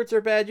Craig at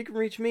SportsAreBad. You can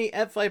reach me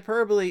at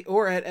Flyperbole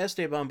or at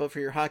Esteban. But for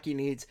your hockey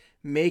needs,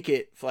 make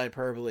it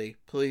Flyperbole.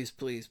 Please,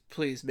 please,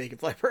 please make it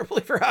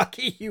Flyperbole for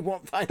hockey. You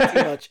won't find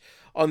too much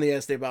on the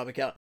Esteban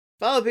account.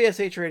 Follow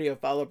BSH Radio.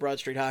 Follow Broad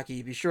Street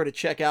Hockey. Be sure to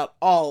check out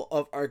all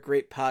of our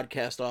great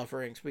podcast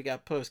offerings. We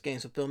got post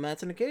games with Bill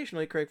Matz and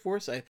occasionally Craig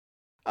Forsyth.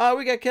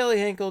 We got Kelly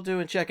Hinkle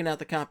checking out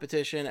the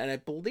competition. And I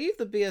believe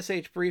the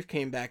BSH brief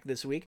came back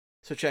this week.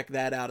 So check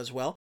that out as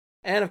well.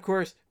 And, of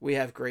course, we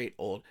have great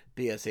old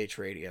BSH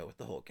Radio with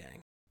the whole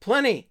gang.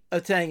 Plenty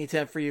of Tangy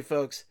Temp for you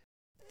folks.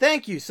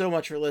 Thank you so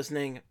much for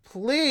listening.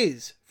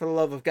 Please, for the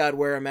love of God,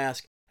 wear a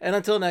mask. And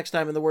until next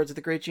time, in the words of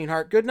the great Gene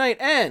Hart, good night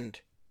and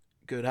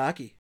good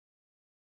hockey.